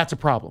 That's a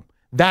problem.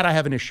 That I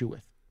have an issue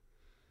with.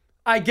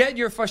 I get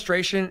your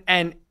frustration,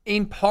 and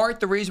in part,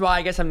 the reason why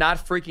I guess I'm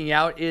not freaking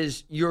out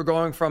is you're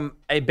going from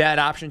a bad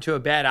option to a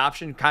bad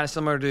option, kind of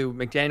similar to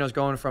McDaniels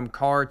going from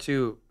Carr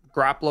to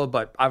Garoppolo,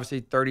 but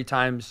obviously 30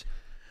 times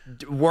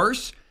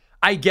worse.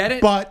 I get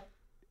it. But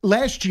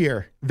last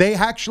year, they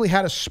actually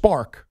had a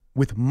spark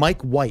with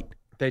Mike White.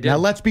 They did. Now,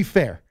 let's be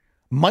fair.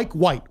 Mike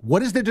White.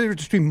 What is the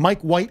difference between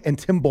Mike White and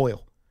Tim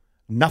Boyle?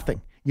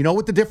 Nothing. You know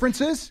what the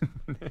difference is?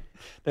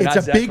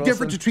 It's a big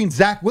difference between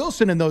Zach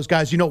Wilson and those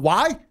guys. You know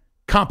why?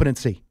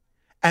 Competency.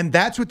 And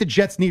that's what the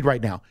Jets need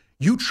right now.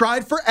 You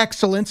tried for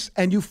excellence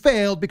and you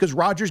failed because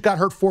Rodgers got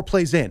hurt 4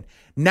 plays in.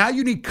 Now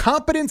you need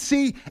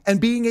competency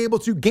and being able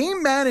to.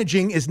 Game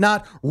managing is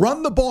not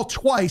run the ball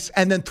twice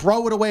and then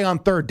throw it away on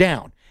 3rd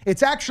down.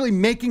 It's actually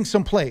making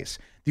some plays.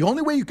 The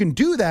only way you can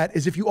do that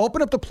is if you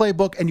open up the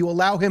playbook and you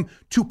allow him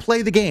to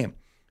play the game.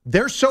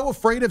 They're so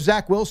afraid of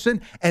Zach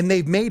Wilson and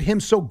they've made him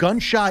so gun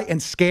shy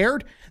and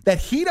scared that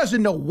he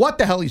doesn't know what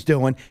the hell he's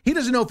doing. He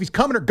doesn't know if he's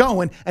coming or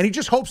going, and he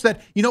just hopes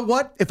that, you know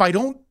what, if I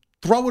don't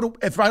throw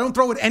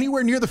it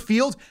anywhere near the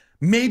field,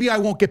 maybe I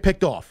won't get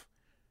picked off.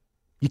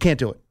 You can't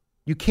do it.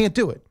 You can't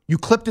do it. You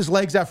clipped his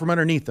legs out from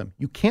underneath him.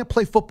 You can't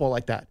play football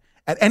like that.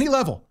 At any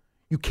level,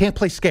 you can't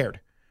play scared.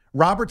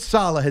 Robert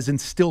Saleh has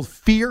instilled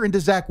fear into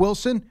Zach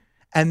Wilson,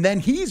 and then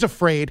he's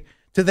afraid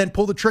to then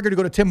pull the trigger to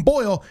go to Tim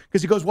Boyle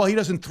because he goes, well, he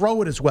doesn't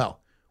throw it as well.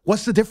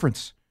 What's the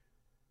difference?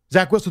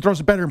 Zach Wilson throws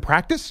it better in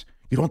practice.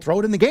 You don't throw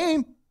it in the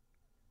game.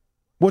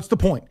 What's the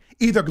point?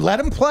 Either let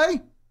him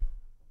play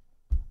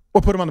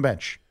or put him on the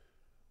bench.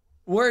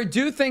 Where I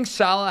do think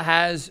Saleh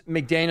has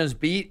McDaniels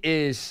beat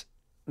is,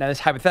 now this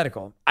is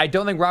hypothetical, I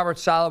don't think Robert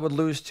Saleh would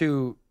lose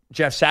to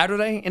Jeff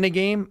Saturday in a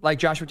game like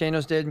Josh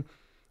McDaniels did.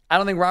 I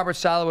don't think Robert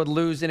Saleh would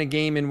lose in a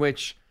game in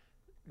which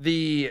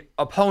the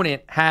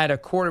opponent had a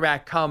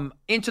quarterback come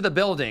into the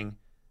building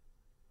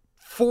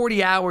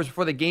 40 hours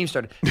before the game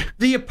started.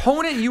 The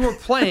opponent you were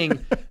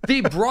playing,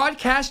 the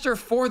broadcaster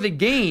for the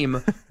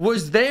game,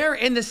 was there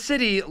in the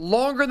city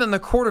longer than the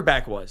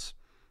quarterback was.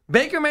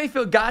 Baker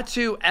Mayfield got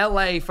to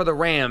L.A. for the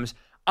Rams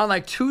on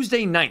like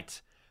Tuesday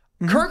night.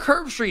 Mm-hmm. Kirk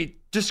Herbstreit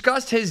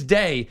discussed his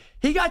day.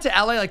 He got to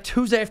L.A. like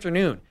Tuesday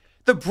afternoon.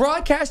 The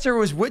broadcaster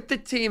was with the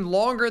team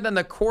longer than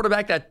the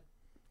quarterback that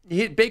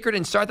Baker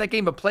didn't start that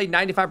game but played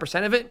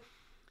 95% of it.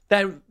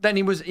 Then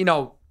he was,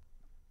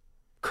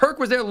 Kirk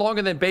was there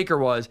longer than Baker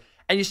was,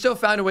 and you still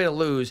found a way to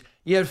lose.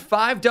 You had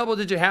 5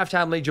 double-digit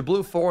halftime leads. You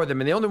blew 4 of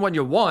them, and the only one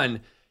you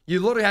won, you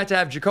literally had to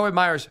have Jacoby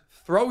Myers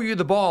throw you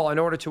the ball in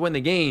order to win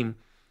the game.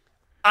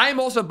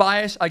 I'm also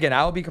biased. Again,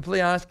 I will be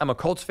completely honest. I'm a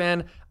Colts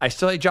fan. I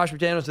still hate Josh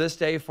McDaniels to this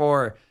day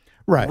for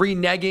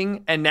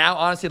reneging, and now,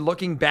 honestly,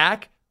 looking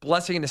back,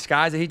 blessing in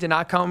disguise that he did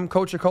not come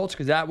coach the Colts,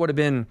 because that would have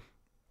been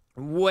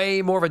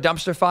way more of a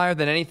dumpster fire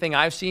than anything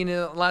I've seen in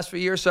the last few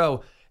years.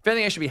 So, if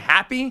anything, I should be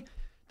happy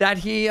that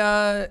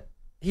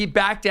he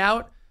backed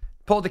out,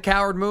 pulled the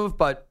coward move,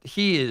 but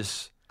he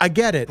is I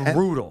get it.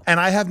 Brutal. And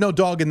I have no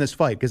dog in this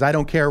fight because I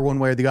don't care one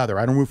way or the other.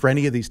 I don't root for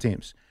any of these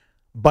teams.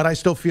 But I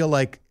still feel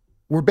like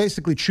we're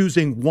basically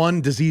choosing one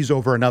disease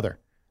over another.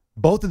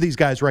 Both of these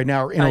guys right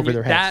now are in over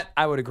their heads. That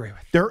I would agree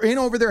with. They're in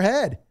over their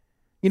head.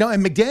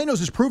 And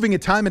McDaniels is proving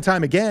it time and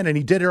time again, and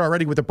he did it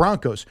already with the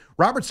Broncos.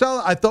 Robert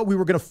Saleh, I thought we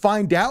were going to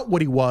find out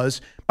what he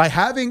was by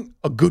having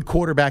a good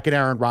quarterback in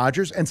Aaron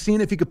Rodgers and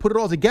seeing if he could put it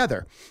all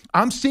together.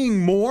 I'm seeing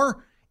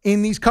more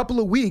in these couple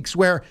of weeks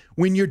where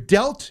when you're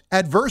dealt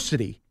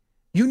adversity,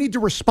 you need to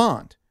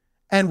respond.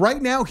 And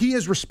right now he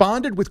has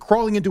responded with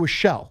crawling into a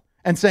shell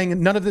and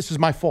saying, none of this is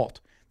my fault.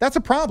 That's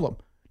a problem.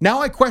 Now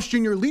I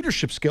question your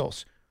leadership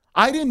skills.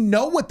 I didn't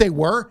know what they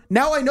were.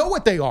 Now I know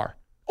what they are.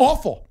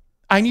 Awful.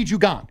 I need you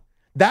gone.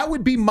 That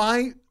would be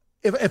my,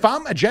 if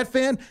I'm a Jet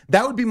fan,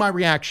 that would be my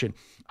reaction.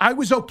 I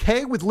was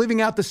okay with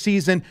living out the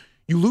season.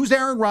 You lose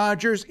Aaron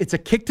Rodgers. It's a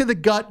kick to the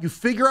gut. You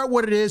figure out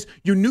what it is.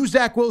 You knew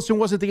Zach Wilson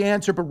wasn't the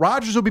answer, but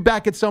Rodgers will be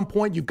back at some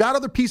point. You've got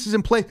other pieces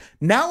in place.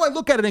 Now I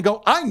look at it and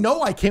go, I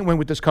know I can't win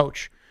with this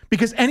coach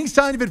because any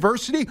sign of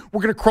adversity,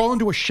 we're going to crawl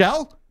into a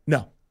shell?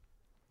 No.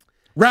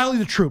 Rally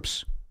the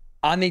troops.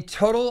 On the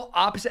total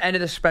opposite end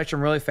of the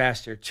spectrum, really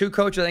fast here, two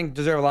coaches I think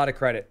deserve a lot of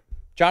credit.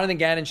 Jonathan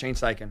Gannon, Shane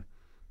Steichen.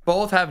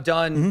 Both have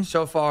done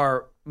so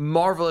far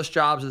marvelous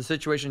jobs of the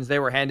situations they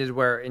were handed,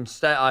 where in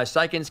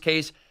Steichen's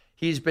case,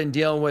 he's been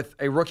dealing with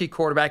a rookie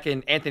quarterback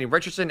in Anthony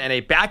Richardson and a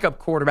backup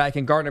quarterback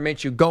in Gardner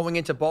Minshew going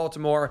into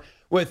Baltimore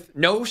with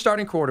no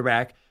starting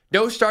quarterback,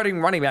 no starting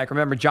running back.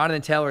 Remember,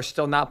 Jonathan Taylor is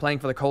still not playing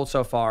for the Colts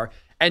so far,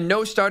 and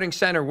no starting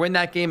center, win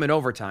that game in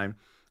overtime.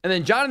 And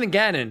then Jonathan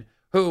Gannon,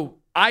 who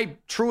I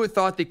truly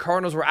thought the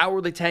Cardinals were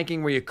outwardly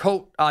tanking, where you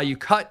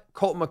cut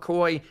Colt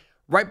McCoy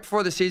right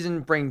before the season,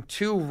 bring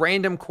two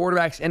random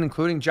quarterbacks in,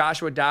 including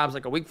Joshua Dobbs,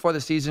 like a week before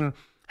the season,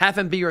 have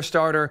him be your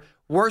starter,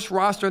 worst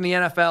roster in the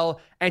NFL.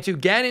 And to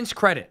Gannon's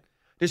credit,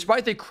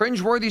 despite the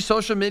cringeworthy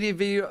social media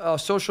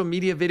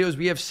videos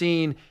we have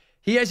seen,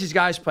 he has these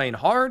guys playing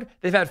hard.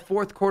 They've had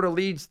fourth quarter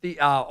leads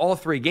all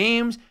three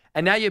games,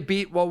 and now you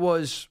beat what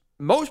was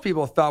most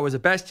people thought was the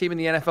best team in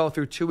the NFL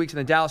through 2 weeks in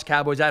the Dallas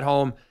Cowboys at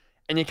home,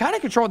 and you kind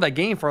of controlled that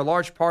game for a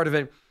large part of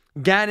it.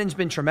 Gannon's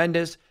been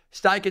tremendous.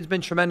 Steichen's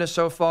been tremendous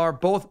so far.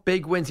 Both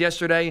big wins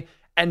yesterday,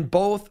 and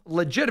both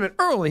legitimate,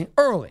 early,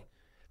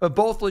 but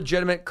both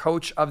legitimate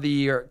Coach of the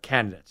Year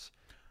candidates.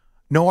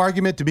 No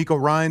argument.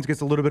 DeMeco Ryans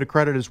gets a little bit of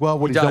credit as well.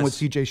 What he's done with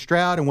C.J.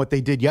 Stroud and what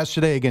they did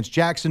yesterday against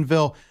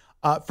Jacksonville.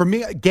 For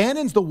me,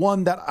 Gannon's the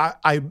one that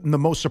I'm the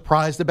most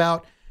surprised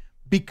about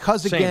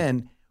because,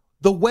 again,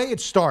 the way it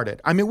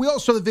started. I mean, we all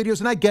saw the videos,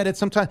 and I get it.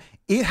 Sometimes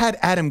it had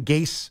Adam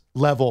Gase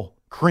level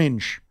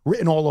cringe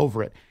written all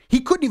over it. He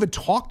couldn't even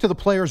talk to the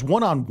players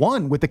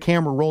one-on-one with the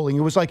camera rolling.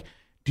 It was like,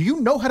 do you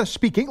know how to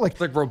speak English?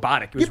 It's like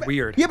robotic. It was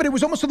weird. Yeah, but it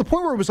was almost to the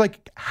point where it was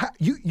like,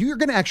 you're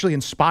going to actually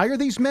inspire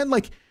these men?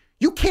 Like,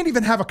 you can't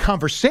even have a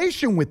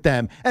conversation with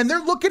them. And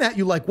they're looking at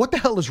you like, what the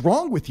hell is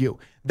wrong with you?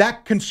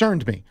 That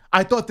concerned me.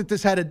 I thought that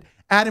this had an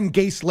Adam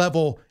Gase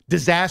level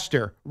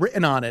disaster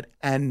written on it,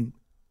 and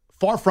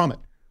far from it.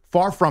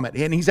 Far from it.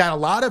 And he's had a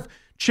lot of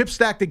chips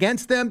stacked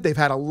against them. They've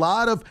had a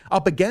lot of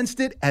up against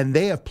it, and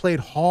they have played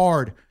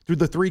hard through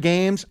the 3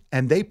 games,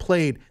 and they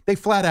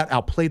flat out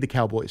outplayed the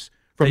Cowboys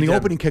from the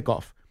opening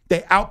kickoff.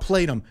 They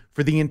outplayed them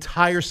for the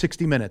entire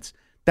 60 minutes.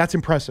 That's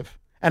impressive.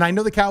 And I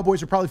know the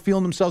Cowboys are probably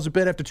feeling themselves a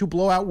bit after 2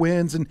 blowout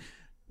wins and,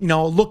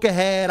 look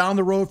ahead on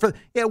the road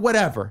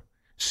whatever.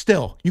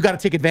 Still, you got to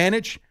take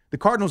advantage. The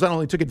Cardinals not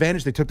only took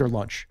advantage, they took their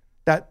lunch.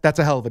 That's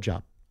a hell of a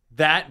job.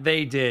 That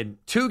they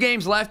did. 2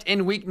 games left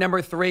in week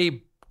number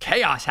 3.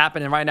 Chaos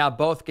happening right now,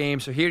 both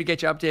games. So here to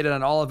get you updated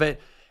on all of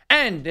it.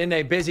 And in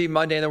a busy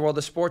Monday in the world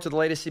of sports, with the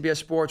latest CBS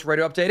Sports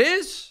Radio update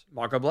is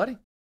Marco Bloody.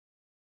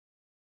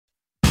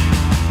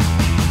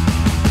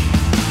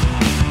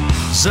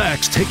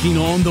 Zach's taking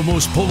on the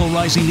most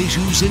polarizing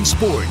issues in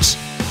sports.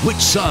 Which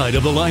side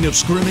of the line of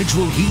scrimmage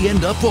will he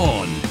end up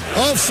on?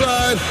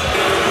 Offside.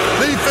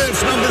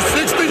 Defense number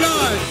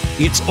 69.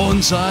 It's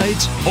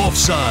Onsides,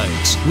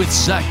 Offsides with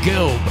Zach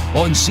Gelb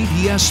on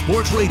CBS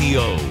Sports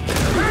Radio.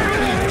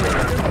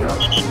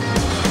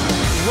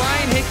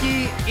 Ryan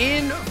Hickey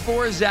in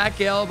for Zach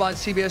Gelb on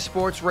CBS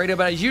Sports Radio.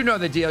 But as you know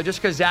the deal,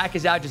 just because Zach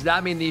is out does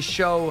not mean the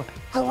show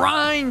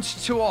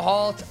grinds to a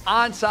halt.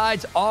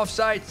 Onsides,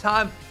 Offsides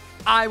time.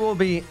 I will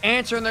be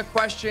answering the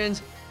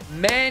questions.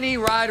 Manny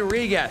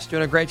Rodriguez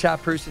doing a great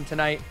job producing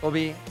tonight. We'll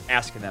be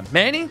asking them.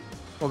 Manny,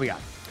 what we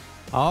got?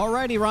 All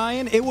righty,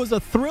 Ryan. It was a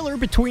thriller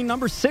between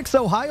number 6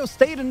 Ohio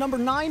State and number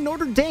 9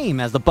 Notre Dame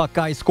as the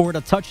Buckeyes scored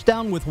a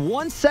touchdown with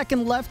 1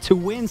 second left to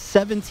win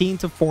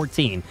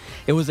 17-14.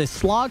 It was a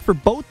slog for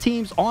both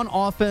teams on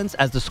offense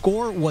as the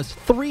score was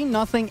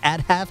 3-0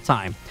 at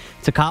halftime.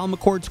 To Kyle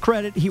McCord's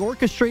credit, he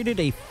orchestrated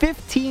a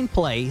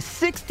 15-play,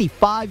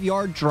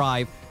 65-yard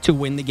drive to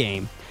win the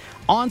game.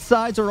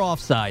 Onsides or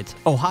offsides,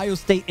 Ohio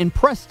State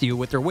impressed you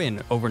with their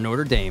win over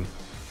Notre Dame.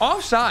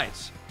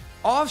 Offsides.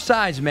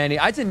 Offsides, Manny.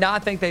 I did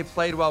not think they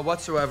played well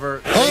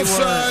whatsoever.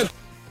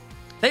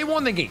 They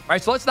won the game,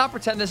 right? So let's not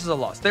pretend this is a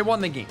loss. They won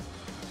the game.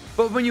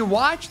 But when you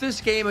watch this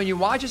game, and you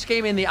watch this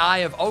game in the eye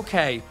of,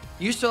 okay,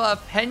 you still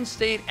have Penn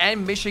State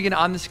and Michigan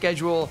on the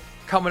schedule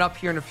coming up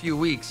here in a few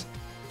weeks.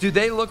 Do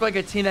they look like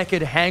a team that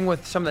could hang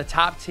with some of the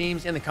top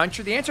teams in the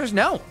country? The answer is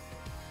no.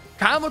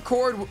 Kyle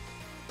McCord,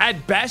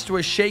 at best,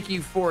 was shaky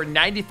for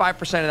 95%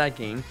 of that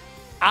game.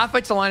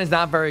 Offensive line is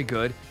not very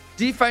good.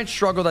 Defense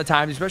struggled at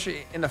times,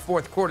 especially in the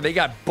fourth quarter. They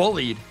got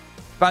bullied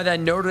by that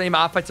Notre Dame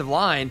offensive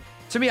line.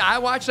 To me, I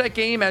watched that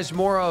game as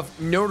more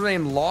of Notre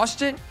Dame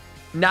lost it,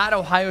 not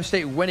Ohio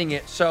State winning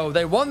it. So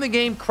they won the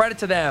game, credit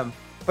to them.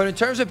 But in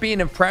terms of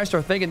being impressed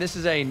or thinking this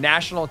is a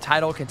national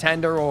title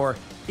contender or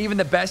even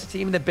the best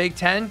team in the Big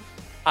Ten,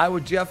 I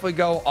would definitely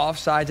go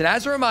Offsides. And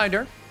as a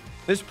reminder,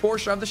 This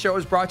portion of the show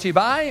is brought to you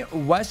by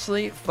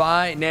Wesley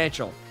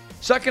Financial.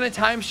 Stuck in a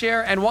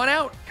timeshare and want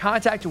out?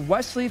 Contact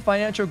Wesley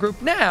Financial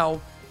Group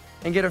now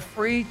and get a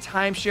free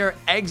timeshare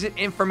exit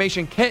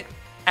information kit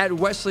at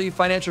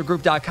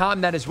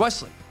wesleyfinancialgroup.com. That is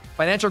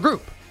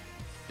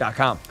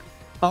wesleyfinancialgroup.com.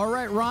 All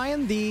right,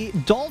 Ryan, the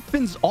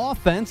Dolphins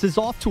offense is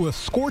off to a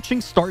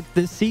scorching start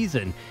this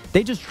season.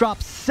 They just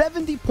dropped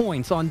 70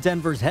 points on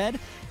Denver's head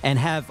and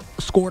have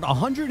scored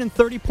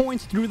 130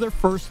 points through their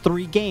first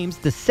 3 games,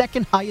 the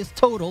second highest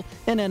total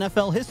in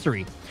NFL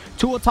history.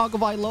 Tua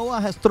Tagovailoa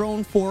has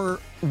thrown for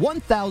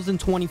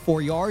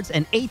 1,024 yards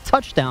and 8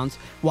 touchdowns,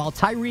 while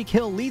Tyreek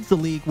Hill leads the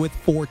league with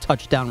 4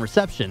 touchdown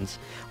receptions.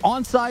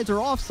 Onsides or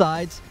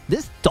offsides,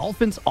 this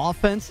Dolphins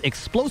offense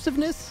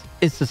explosiveness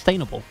is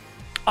sustainable.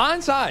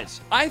 Onsides,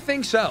 I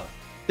think so.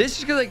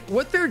 This is like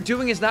what they're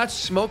doing is not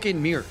smoke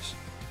and mirrors.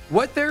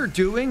 What they're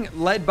doing,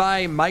 led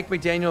by Mike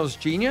McDaniel's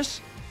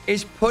genius,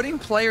 is putting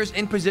players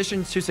in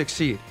positions to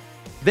succeed.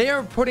 They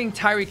are putting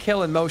Tyreek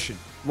Hill in motion.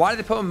 Why do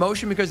they put him in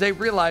motion? Because they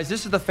realize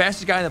this is the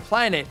fastest guy on the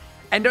planet,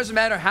 and it doesn't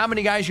matter how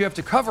many guys you have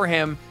to cover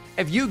him.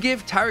 If you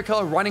give Tyreek Hill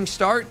a running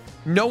start,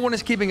 no one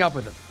is keeping up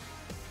with him.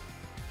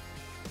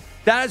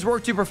 That has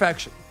worked to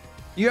perfection.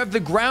 You have the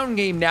ground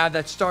game now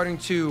that's starting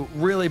to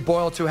really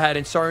boil to a head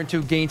and starting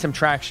to gain some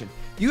traction.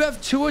 You have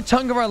Tua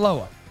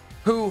Tagovailoa,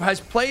 who has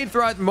played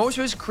throughout most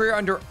of his career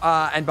under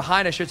and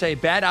behind, I should say, a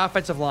bad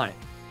offensive line.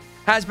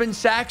 Has been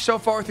sacked so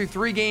far through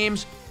 3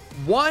 games,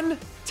 1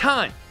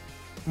 time.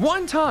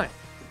 1 time.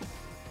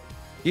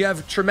 You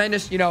have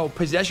tremendous,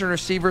 possession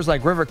receivers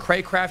like River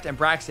Craycraft and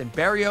Braxton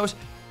Berrios.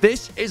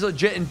 This is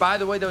legit. And by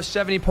the way, those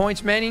 70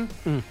 points, Manning,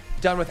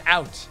 done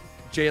without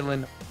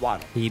Jalen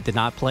Waddle. He did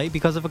not play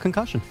because of a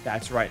concussion.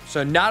 That's right.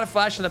 So not a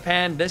flash in the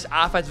pan. This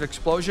offensive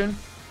explosion,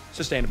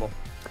 sustainable.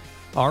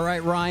 All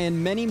right,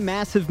 Ryan, many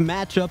massive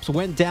matchups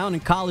went down in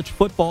college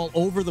football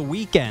over the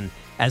weekend.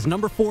 As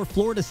number 4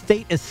 Florida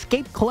State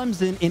escaped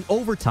Clemson in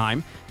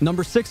overtime,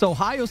 number 6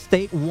 Ohio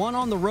State won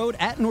on the road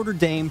at Notre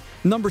Dame,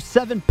 number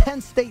 7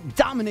 Penn State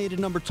dominated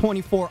number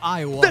 24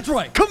 Iowa. That's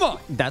right, come on!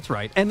 That's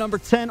right. And number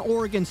 10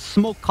 Oregon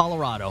smoked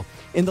Colorado.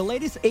 In the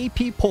latest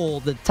AP poll,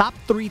 the top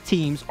 3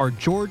 teams are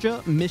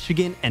Georgia,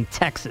 Michigan, and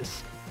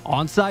Texas.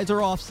 Onsides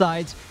or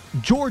offsides,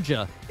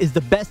 Georgia is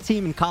the best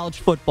team in college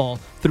football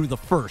through the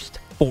first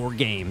 4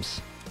 games.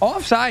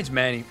 Offsides,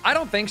 Manny? I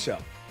don't think so.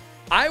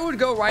 I would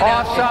go right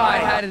now if I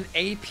had an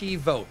AP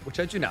vote, which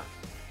I do not.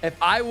 If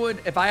I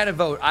had a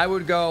vote, I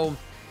would go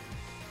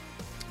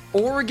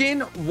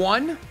Oregon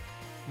 1,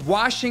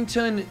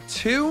 Washington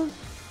 2,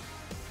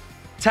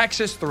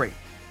 Texas 3.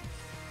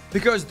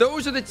 Because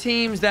those are the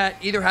teams that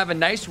either have a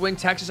nice win,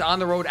 Texas on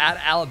the road at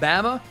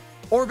Alabama,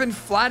 or been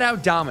flat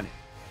out dominant.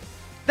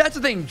 That's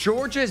the thing.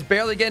 Georgia is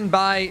barely getting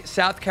by.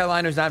 South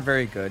Carolina is not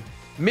very good.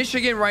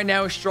 Michigan right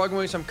now is struggling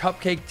with some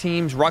cupcake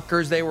teams.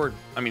 Rutgers, it was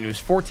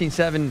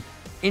 14-7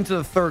 into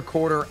the third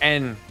quarter,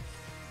 and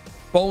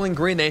Bowling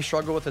Green they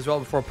struggled with as well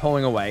before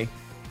pulling away.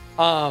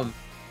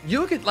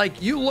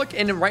 You look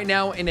in right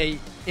now in a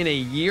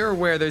year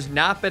where there's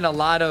not been a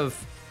lot of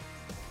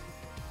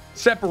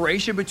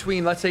separation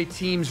between, let's say,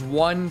 teams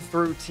 1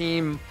 through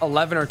team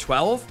 11 or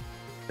 12.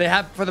 They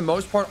have, for the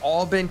most part,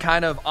 all been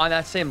kind of on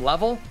that same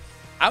level.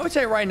 I would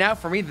say right now,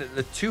 for me,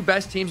 the 2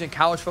 best teams in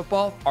college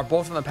football are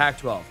both in the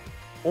Pac-12.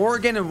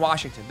 Oregon and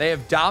Washington. They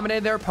have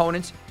dominated their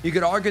opponents. You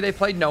could argue they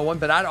played no one,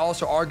 but I'd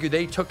also argue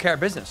they took care of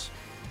business.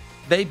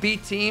 They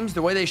beat teams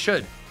the way they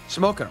should,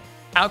 smoking them,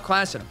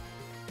 outclassing them.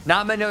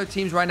 Not many other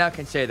teams right now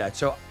can say that.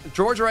 So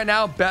Georgia right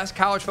now, best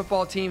college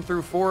football team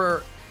through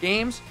 4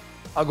 games.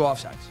 I'll go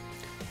offsides.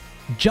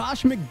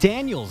 Josh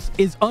McDaniels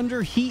is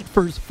under heat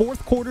for his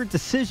 4th quarter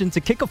decision to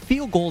kick a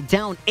field goal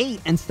down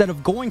 8 instead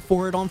of going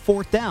for it on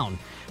 4th down.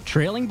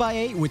 Trailing by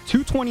 8 with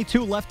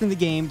 2:22 left in the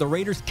game, the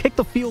Raiders kicked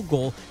the field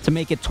goal to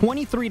make it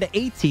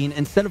 23-18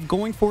 instead of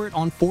going for it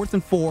on 4th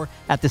and 4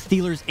 at the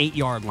Steelers'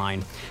 8-yard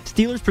line.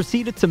 Steelers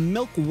proceeded to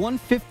milk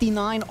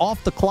 1:59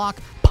 off the clock,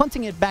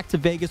 punting it back to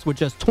Vegas with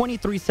just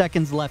 23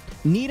 seconds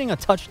left, needing a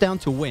touchdown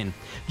to win.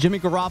 Jimmy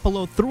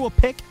Garoppolo threw a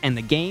pick, and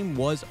the game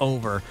was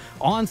over.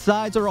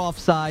 Onsides or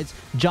offsides,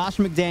 Josh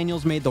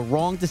McDaniels made the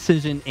wrong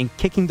decision in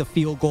kicking the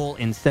field goal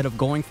instead of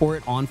going for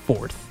it on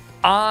 4th.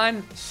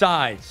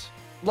 Onsides.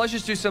 Let's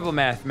just do simple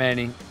math,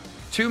 Manny.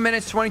 2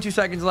 minutes, 22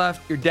 seconds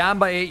left. You're down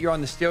by 8. You're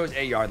on the Steelers'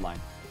 8-yard line.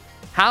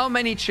 How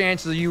many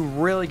chances are you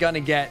really going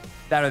to get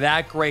that are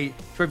that great?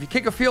 So if you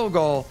kick a field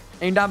goal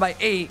and you're down by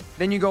 8,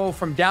 then you go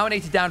from down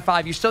 8 to down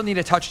 5. You still need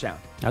a touchdown.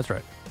 That's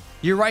right.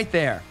 You're right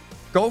there.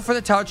 Go for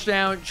the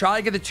touchdown. Try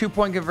to get the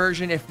 2-point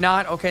conversion. If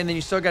not, okay, and then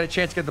you still got a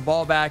chance to get the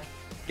ball back,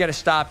 get a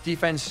stop.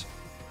 Defense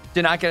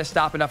did not get a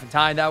stop enough in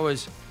time. That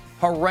was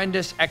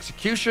horrendous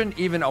execution.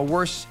 Even a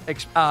worse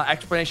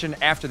explanation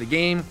after the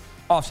game.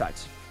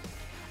 Offsides.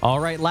 All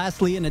right,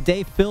 lastly, in a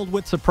day filled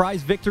with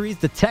surprise victories,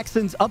 the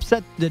Texans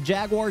upset the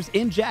Jaguars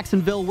in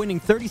Jacksonville, winning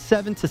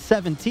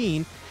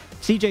 37-17.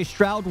 C.J.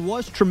 Stroud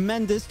was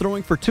tremendous,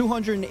 throwing for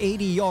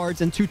 280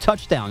 yards and 2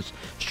 touchdowns.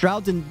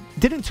 Stroud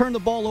didn't turn the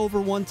ball over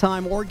one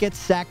time or get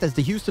sacked as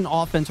the Houston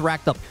offense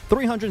racked up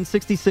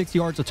 366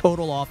 yards of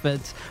total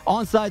offense.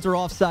 Onsides or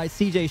offsides,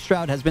 C.J.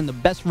 Stroud has been the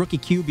best rookie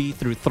QB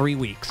through 3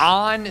 weeks.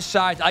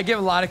 Onsides, I give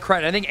him a lot of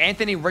credit. I think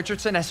Anthony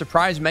Richardson has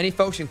surprised many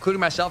folks, including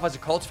myself as a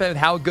Colts fan, with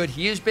how good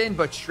he has been,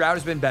 but Stroud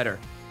has been better.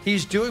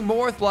 He's doing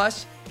more with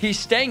less. He's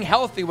staying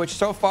healthy, which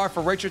so far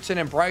for Richardson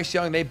and Bryce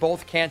Young, they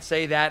both can't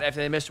say that after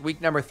they missed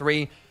week number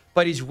 3.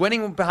 But he's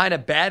winning behind a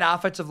bad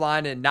offensive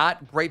line and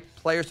not great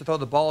players to throw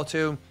the ball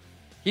to.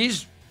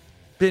 He's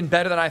been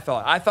better than I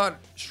thought. I thought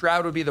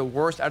Stroud would be the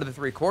worst out of the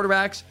 3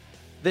 quarterbacks.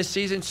 This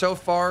season so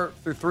far,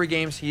 through 3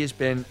 games, he has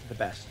been the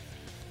best.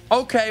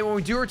 Okay, when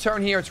we do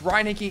return here, it's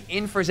Ryan Hickey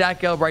in for Zach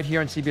Gelb right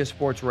here on CBS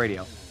Sports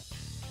Radio.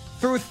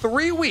 Through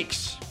 3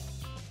 weeks,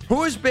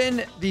 who has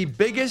been the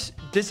biggest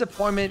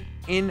disappointment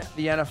in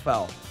the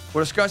NFL?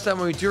 We'll discuss that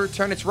when we do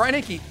return. It's Ryan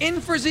Hickey in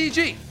for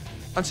ZG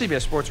on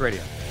CBS Sports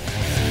Radio.